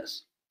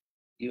tennis.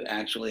 You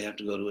actually have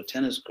to go to a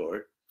tennis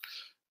court.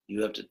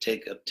 You have to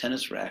take a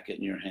tennis racket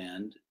in your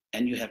hand,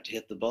 and you have to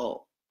hit the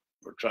ball,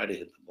 or try to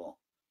hit the ball.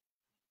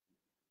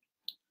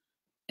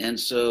 And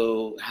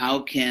so how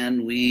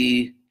can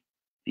we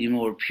be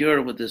more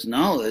pure with this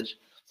knowledge?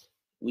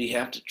 We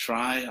have to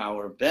try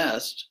our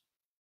best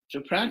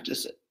to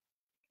practice it.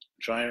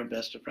 Try our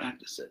best to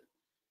practice it.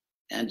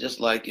 And just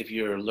like if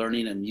you're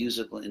learning a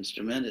musical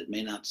instrument, it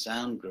may not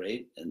sound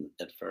great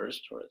at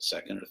first, or at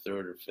second or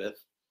third or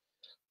fifth.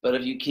 But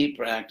if you keep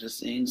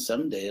practicing,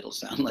 someday it'll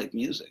sound like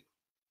music.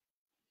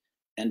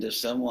 And if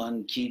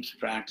someone keeps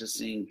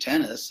practicing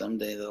tennis,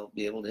 someday they'll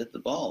be able to hit the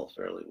ball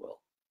fairly well.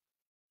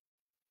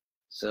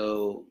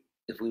 So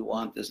if we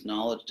want this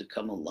knowledge to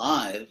come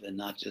alive and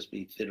not just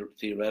be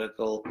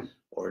theoretical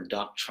or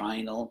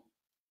doctrinal,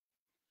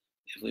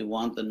 if we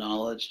want the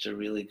knowledge to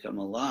really come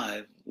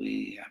alive,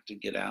 we have to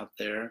get out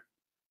there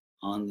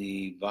on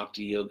the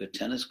Bhakti Yoga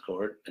tennis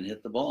court and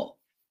hit the ball.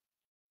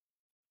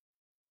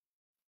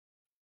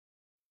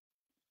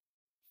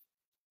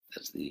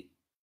 That's the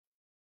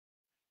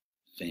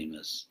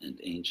famous and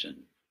ancient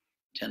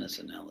tennis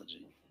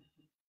analogy.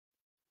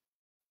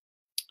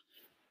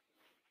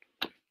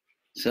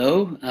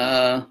 So,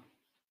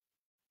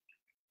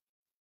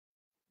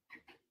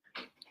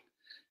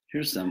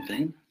 here's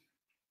something.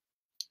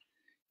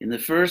 In the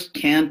first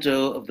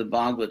canto of the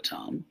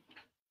Bhagavatam,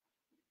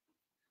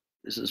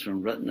 this is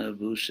from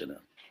Ratnabhushana.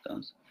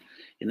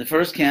 In the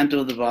first canto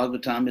of the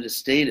Bhagavatam, it is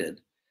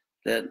stated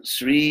that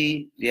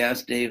Sri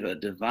Vyasadeva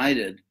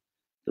divided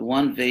the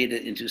one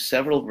Veda into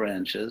several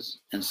branches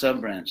and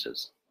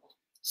sub-branches,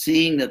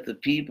 seeing that the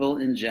people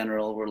in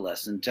general were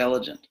less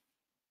intelligent.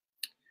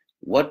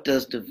 What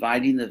does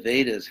dividing the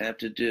Vedas have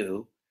to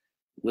do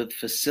with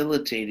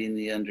facilitating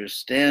the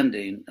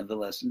understanding of the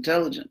less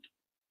intelligent?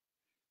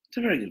 It's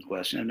a very good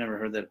question. I've never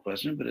heard that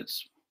question, but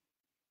it's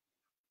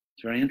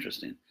very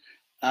interesting.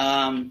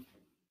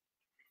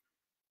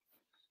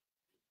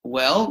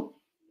 Well,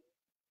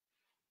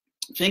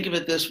 think of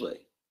it this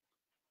way.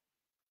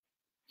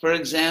 For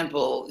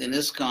example, in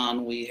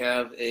ISKCON, we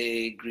have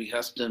a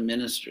Grihastha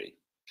ministry.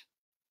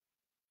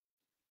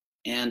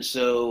 And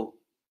so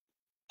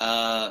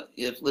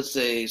if, let's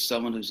say,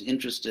 someone who's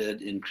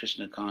interested in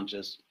Krishna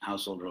conscious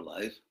householder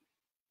life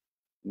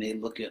may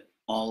look at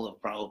all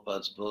of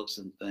Prabhupada's books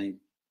and think,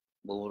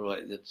 well,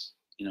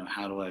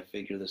 how do I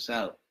figure this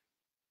out?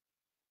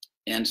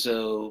 And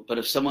so, but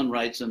if someone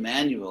writes a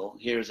manual,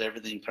 here's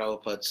everything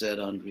Prabhupada said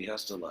on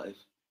Grihastha life,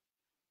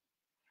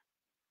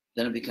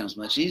 then it becomes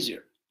much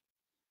easier.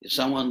 If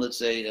someone, let's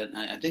say, and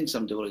I think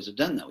some devotees have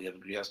done that, we have a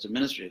Grihastha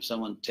ministry. If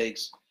someone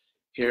takes,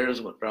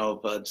 here's what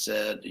Prabhupada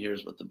said,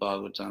 here's what the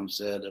Bhagavatam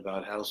said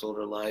about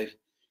householder life,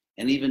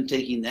 and even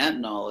taking that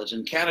knowledge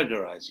and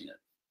categorizing it.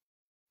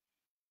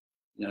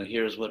 You know,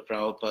 here's what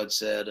Prabhupada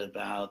said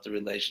about the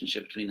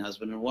relationship between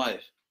husband and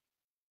wife.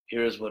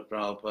 Here's what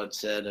Prabhupada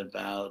said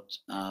about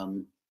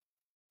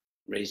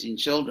raising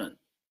children,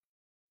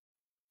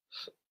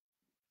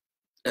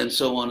 and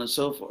so on and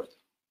so forth.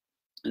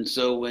 And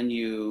so when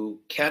you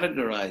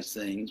categorize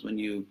things, when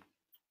you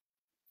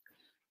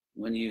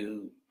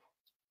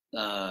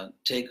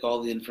take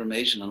all the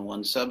information on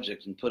one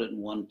subject and put it in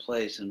one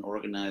place in an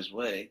organized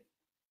way,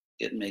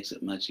 it makes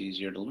it much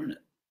easier to learn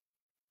it.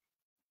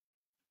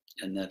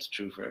 And that's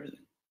true for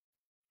everything.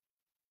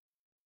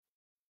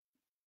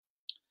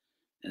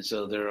 And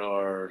so there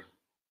are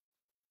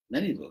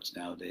many books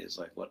nowadays,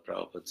 like what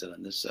Prabhupada said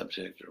on this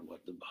subject or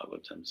what the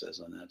Bhagavatam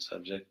says on that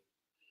subject.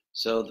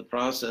 So the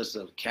process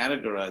of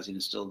categorizing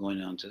is still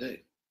going on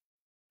today.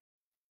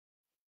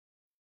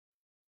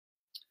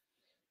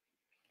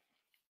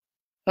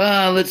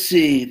 Let's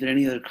see, are there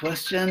any other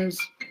questions?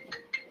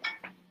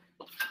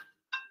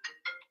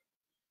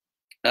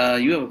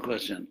 You have a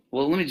question.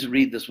 Well, let me just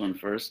read this one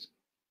first.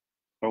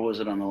 Or was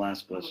it on the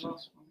last question?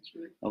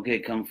 Okay,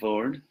 come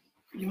forward.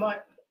 You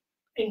might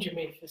injure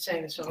me for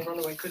saying this, so I'll run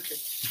away quickly.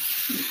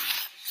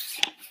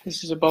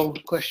 This is a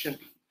bold question.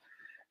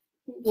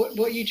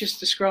 What you just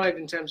described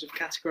in terms of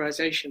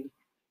categorization,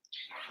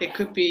 it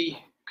could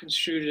be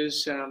construed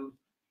as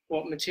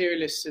what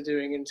materialists are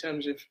doing in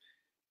terms of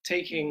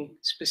taking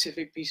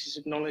specific pieces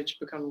of knowledge,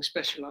 becoming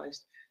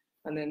specialized,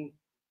 and then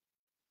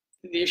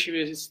the issue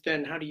is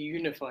then how do you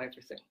unify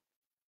everything?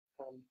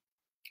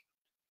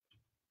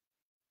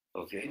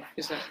 Okay.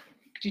 Is that,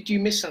 did you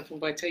miss something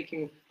by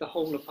taking the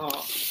whole apart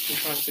and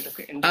trying to look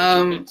at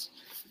individual bits?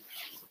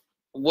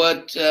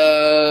 What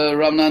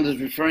Ramananda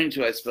is referring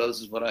to, I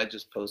suppose, is what I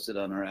just posted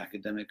on our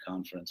academic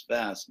conference,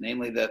 VAST,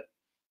 namely that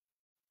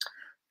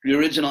the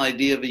original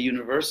idea of a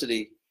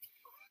university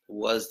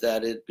was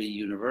that it be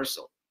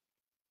universal,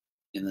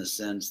 in the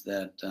sense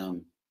that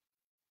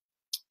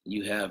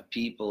you have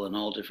people in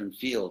all different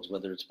fields,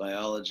 whether it's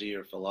biology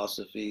or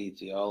philosophy,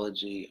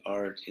 theology,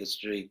 art,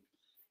 history,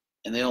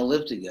 and they all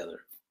live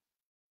together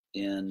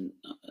in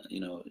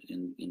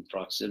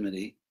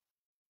proximity.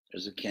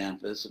 There's a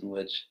campus in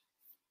which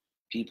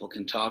people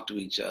can talk to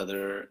each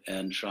other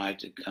and try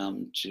to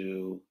come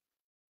to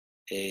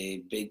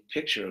a big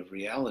picture of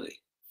reality.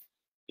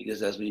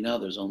 Because as we know,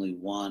 there's only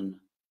one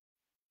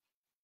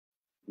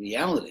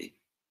reality.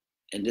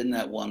 And in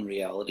that one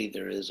reality,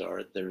 there is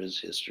art, there is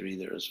history,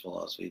 there is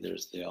philosophy,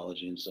 there's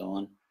theology, and so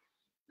on.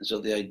 And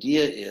so the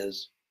idea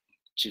is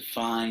to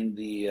find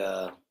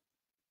a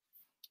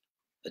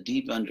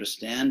deep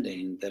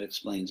understanding that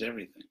explains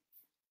everything.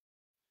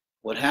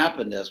 What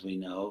happened, as we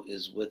know,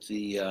 is with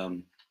the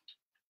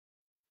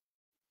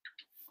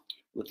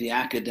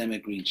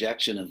academic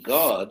rejection of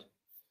God,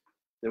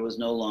 there was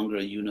no longer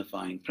a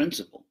unifying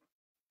principle.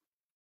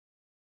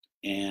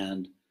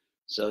 And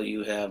so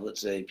you have, let's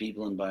say,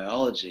 people in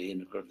biology,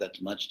 and of course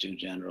that's much too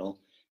general,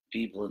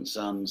 people in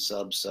some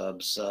sub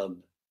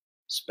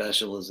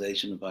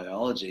specialization of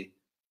biology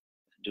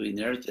doing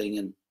their thing,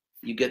 and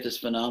you get this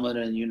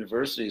phenomenon in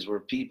universities where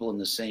people in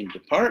the same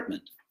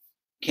department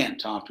can't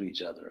talk to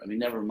each other. I mean,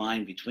 never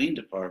mind between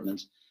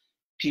departments,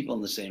 people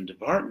in the same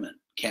department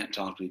can't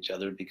talk to each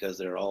other because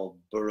they're all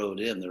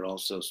burrowed in, they're all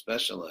so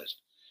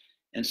specialized.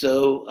 And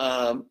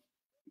so,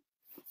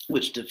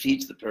 which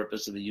defeats the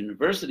purpose of a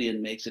university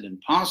and makes it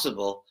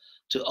impossible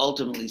to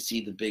ultimately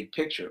see the big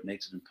picture. It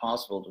makes it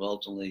impossible to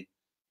ultimately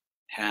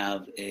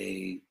have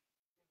a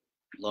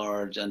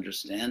large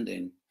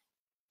understanding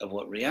of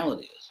what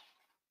reality is.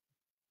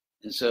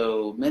 And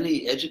so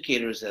many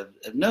educators have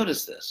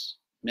noticed this.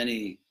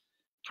 Many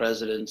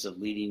presidents of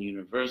leading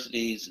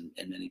universities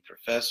and many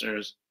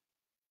professors.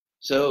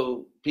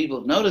 So people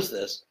have noticed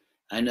this.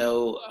 I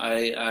know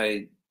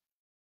I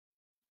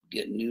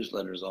get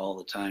newsletters all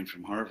the time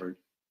from Harvard.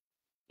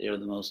 They are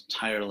the most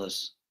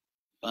tireless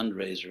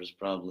fundraisers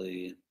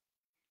probably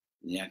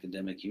in the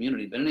academic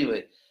community. But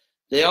anyway,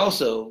 they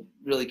also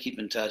really keep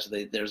in touch.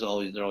 They're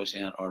always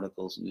handing out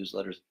articles and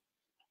newsletters.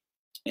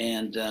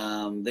 And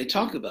they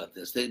talk about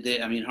this.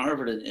 I mean,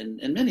 Harvard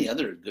and many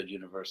other good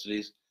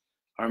universities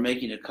are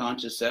making a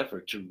conscious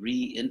effort to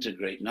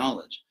reintegrate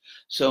knowledge.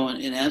 So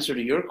in answer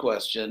to your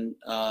question,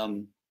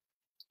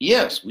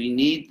 yes, we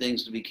need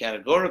things to be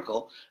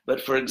categorical.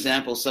 But for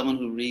example, someone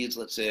who reads,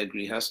 let's say, a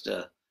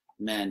Grihastha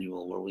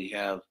manual where we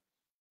have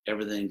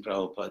everything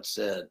Prabhupada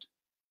said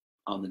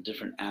on the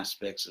different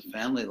aspects of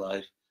family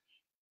life,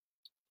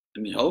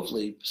 I mean,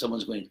 hopefully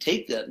someone's going to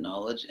take that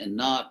knowledge and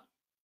not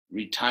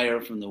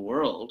retire from the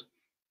world,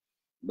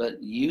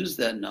 but use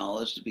that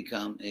knowledge to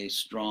become a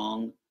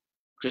strong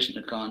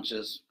Krishna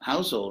conscious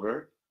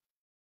householder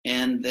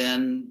and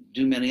then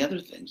do many other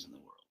things in the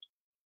world.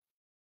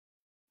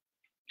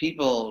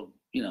 People,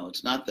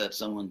 it's not that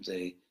someone's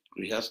a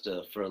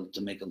Grihastha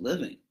to make a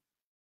living.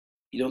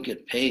 You don't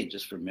get paid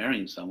just for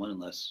marrying someone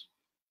unless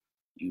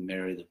you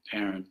marry the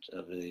parent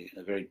of a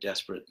very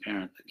desperate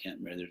parent that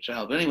can't marry their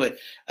child. But anyway,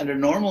 under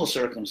normal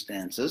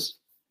circumstances,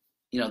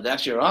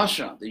 that's your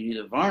ashram, the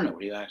unit of varna,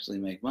 where you actually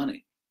make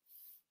money.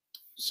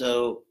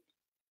 So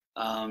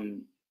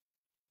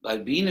by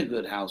being a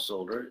good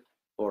householder,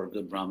 or a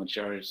good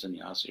brahmachari,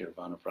 sannyasi, or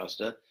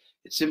vanaprastha,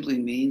 it simply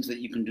means that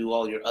you can do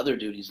all your other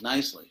duties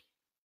nicely.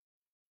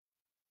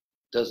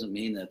 Doesn't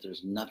mean that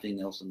there's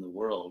nothing else in the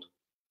world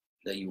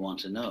that you want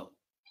to know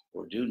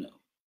or do know.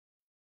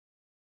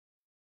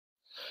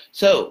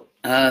 So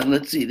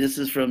let's see, this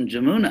is from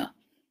Jamuna.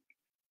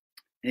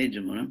 Hey,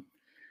 Jamuna.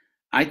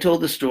 I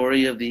told the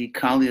story of the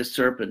Kaliya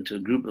serpent to a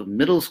group of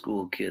middle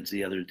school kids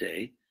the other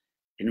day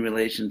in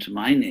relation to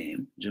my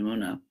name,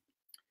 Jamuna,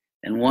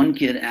 and one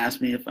kid asked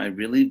me if I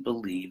really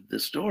believed the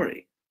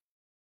story.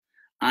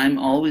 I'm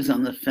always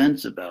on the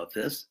fence about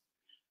this,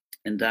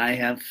 and I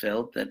have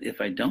felt that if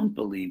I don't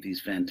believe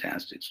these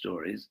fantastic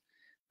stories,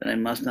 then I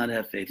must not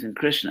have faith in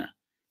Krishna.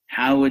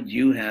 How would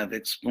you have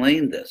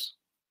explained this?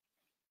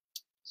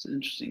 It's an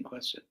interesting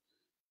question.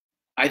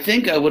 I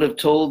think I would have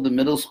told the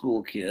middle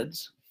school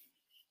kids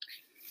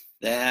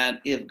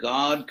that if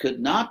God could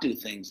not do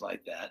things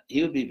like that,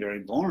 he would be very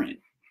boring.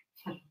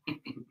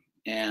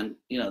 And,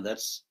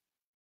 that's,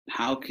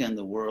 how can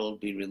the world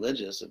be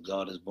religious if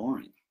God is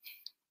boring?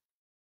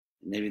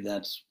 Maybe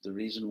that's the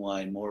reason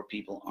why more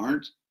people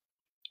aren't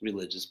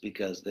religious,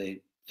 because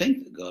they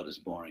think that God is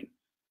boring,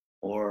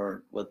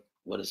 or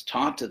what is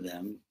taught to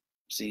them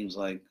seems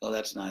like, oh,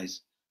 that's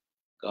nice.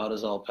 God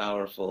is all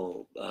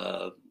powerful.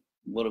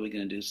 What are we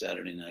going to do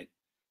Saturday night?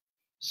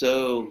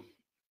 So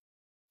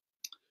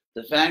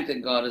the fact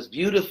that God is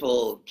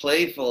beautiful,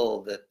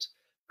 playful, that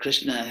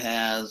Krishna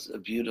has a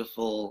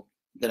beautiful,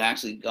 that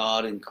actually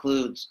God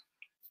includes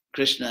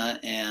Krishna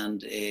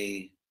and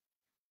the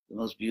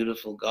most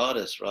beautiful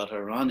goddess,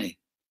 Radharani,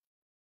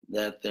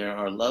 that there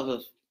are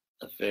love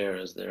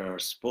affairs, there are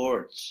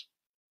sports,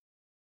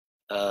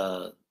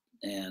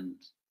 and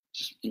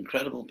just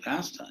incredible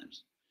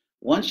pastimes.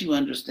 Once you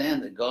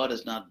understand that God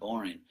is not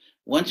boring,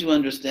 once you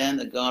understand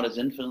that God is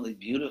infinitely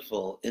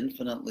beautiful,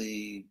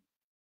 infinitely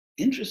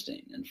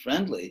interesting and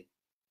friendly,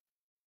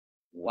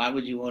 why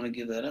would you want to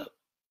give that up?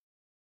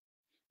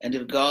 And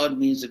if God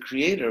means the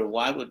creator,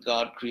 why would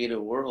God create a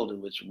world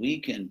in which we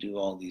can do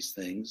all these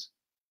things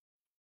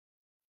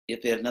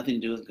if they have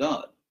nothing to do with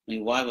God? I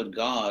mean, why would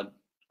God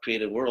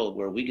create a world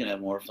where we can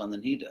have more fun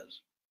than he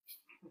does?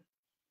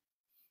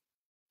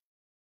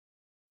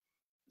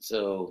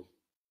 So,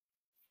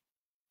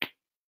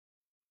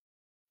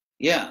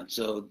 yeah,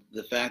 so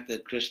the fact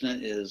that Krishna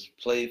is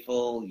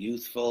playful,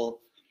 youthful,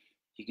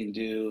 he can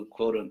do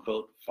quote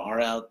unquote far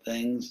out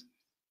things,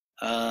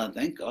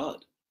 thank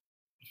God.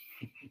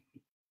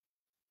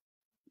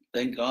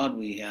 Thank God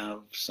we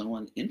have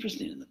someone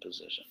interesting in the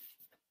position.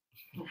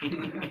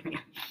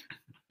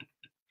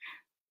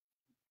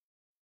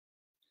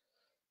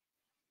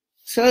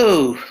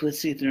 So let's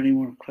see if there are any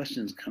more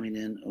questions coming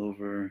in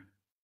over.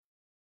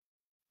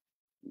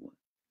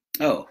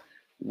 Oh,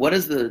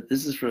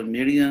 this is from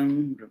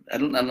Miriam. I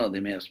don't know, they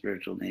may have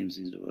spiritual names,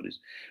 these devotees.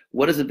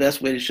 What is the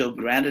best way to show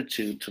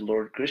gratitude to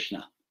Lord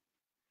Krishna?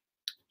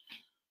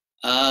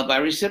 By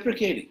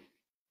reciprocating.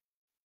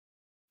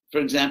 For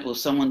example, if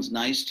someone's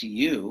nice to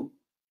you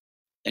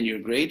and you're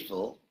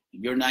grateful,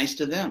 you're nice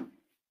to them.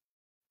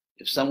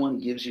 If someone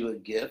gives you a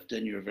gift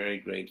and you're very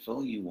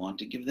grateful, you want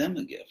to give them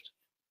a gift.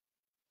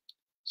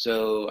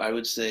 So I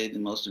would say the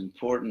most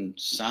important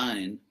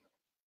sign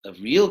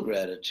of real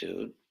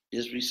gratitude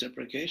is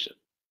reciprocation.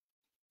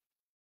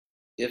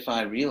 If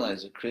I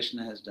realize that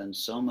Krishna has done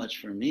so much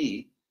for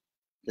me,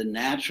 then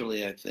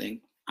naturally I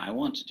think I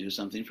want to do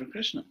something for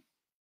Krishna.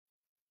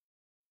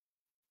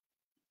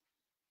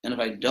 And if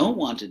I don't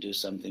want to do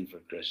something for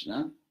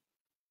Krishna,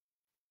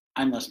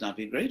 I must not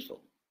be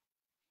grateful.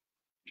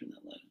 Turn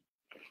that light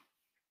on.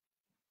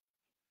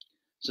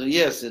 So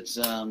yes, it's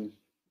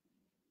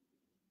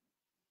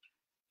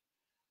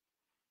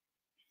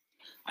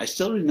I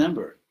still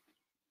remember,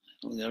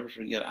 I'll never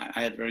forget,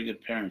 I had very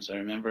good parents. I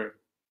remember,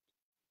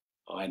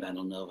 I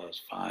don't know if I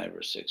was 5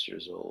 or 6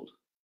 years old,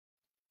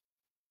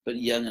 but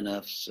young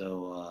enough,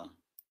 so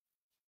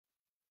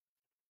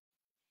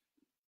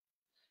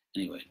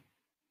anyway,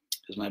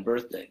 it was my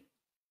birthday.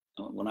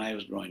 When I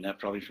was growing up,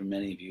 probably for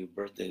many of you,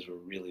 birthdays were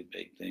a really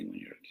big thing when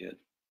you're a kid.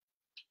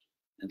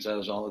 And so I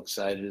was all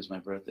excited. It was my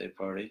birthday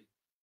party.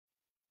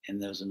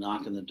 And there was a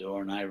knock on the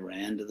door, and I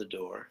ran to the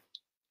door.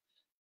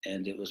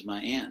 And it was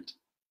my aunt,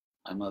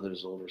 my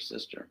mother's older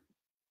sister.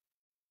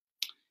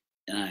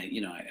 And I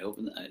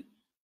opened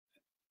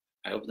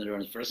the door,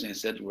 and the first thing I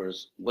said to her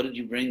was, "What did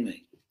you bring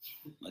me?"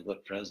 Like,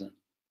 what present?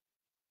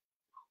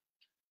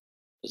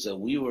 So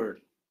we were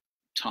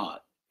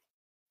taught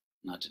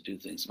not to do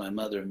things. My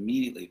mother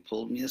immediately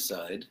pulled me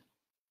aside,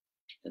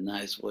 a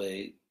nice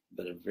way,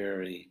 but a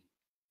very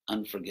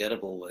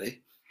unforgettable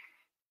way,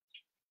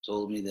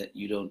 told me that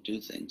you don't do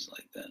things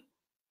like that.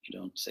 You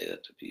don't say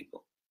that to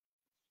people.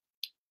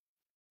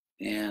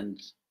 And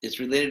it's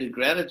related to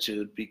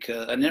gratitude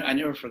because I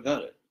never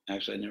forgot it.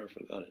 Actually, I never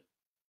forgot it.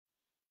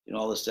 You know,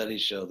 all the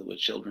studies show that what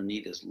children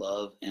need is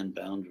love and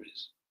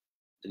boundaries.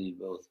 They need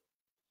both.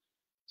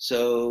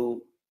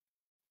 So,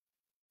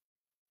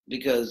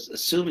 because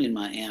assuming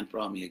my aunt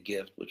brought me a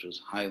gift, which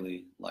was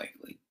highly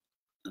likely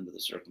under the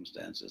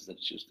circumstances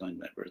that she was going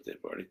to my birthday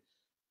party,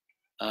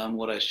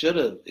 what I should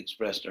have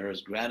expressed to her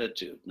is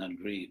gratitude, not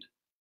greed.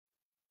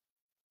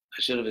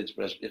 I should have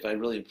expressed, if I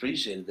really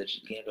appreciated that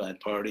she came to my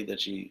party,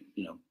 that she,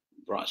 you know,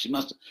 brought,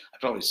 I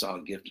probably saw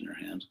a gift in her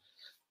hand.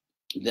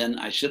 Then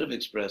I should have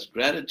expressed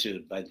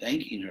gratitude by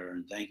thanking her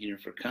and thanking her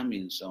for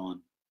coming and so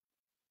on.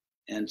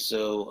 And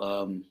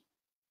so,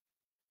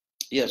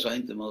 yeah, so I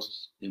think the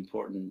most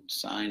important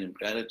sign of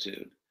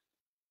gratitude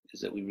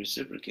is that we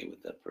reciprocate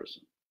with that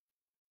person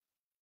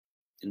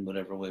in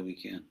whatever way we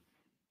can.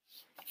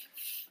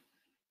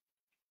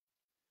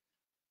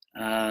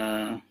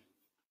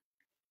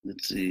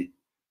 Let's see.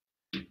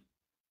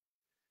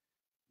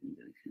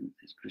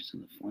 Is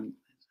Kristen the flying?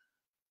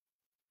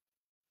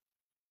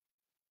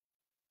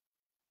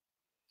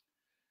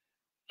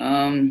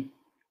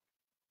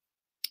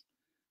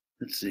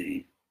 Let's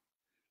see.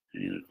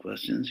 Any other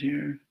questions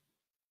here?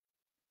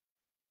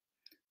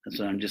 That's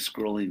why I'm just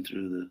scrolling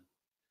through the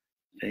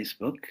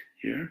Facebook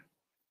here.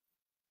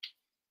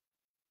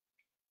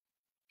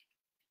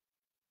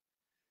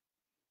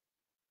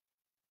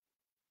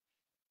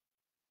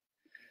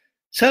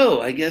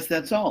 So I guess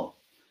that's all.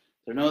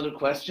 There are no other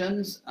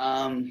questions.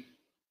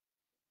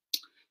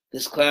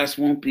 This class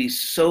won't be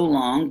so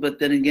long, but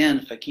then again,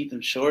 if I keep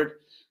them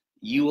short,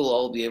 you will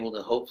all be able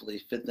to hopefully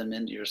fit them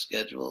into your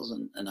schedules,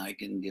 and I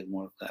can give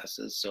more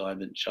classes. So I've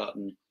been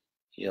chatting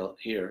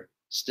here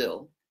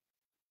still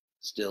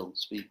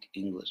speak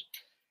English.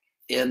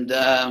 And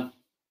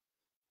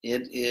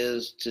it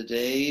is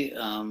today,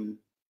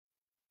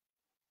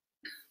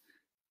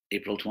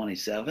 April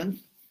 27th,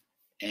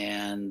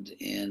 and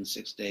in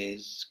 6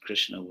 days,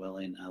 Krishna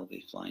willing, I'll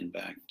be flying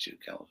back to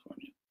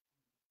California.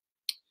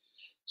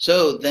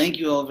 So thank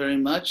you all very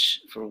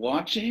much for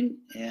watching,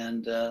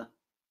 and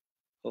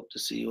hope to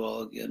see you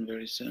all again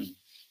very soon.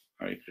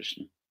 Hare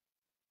Krishna.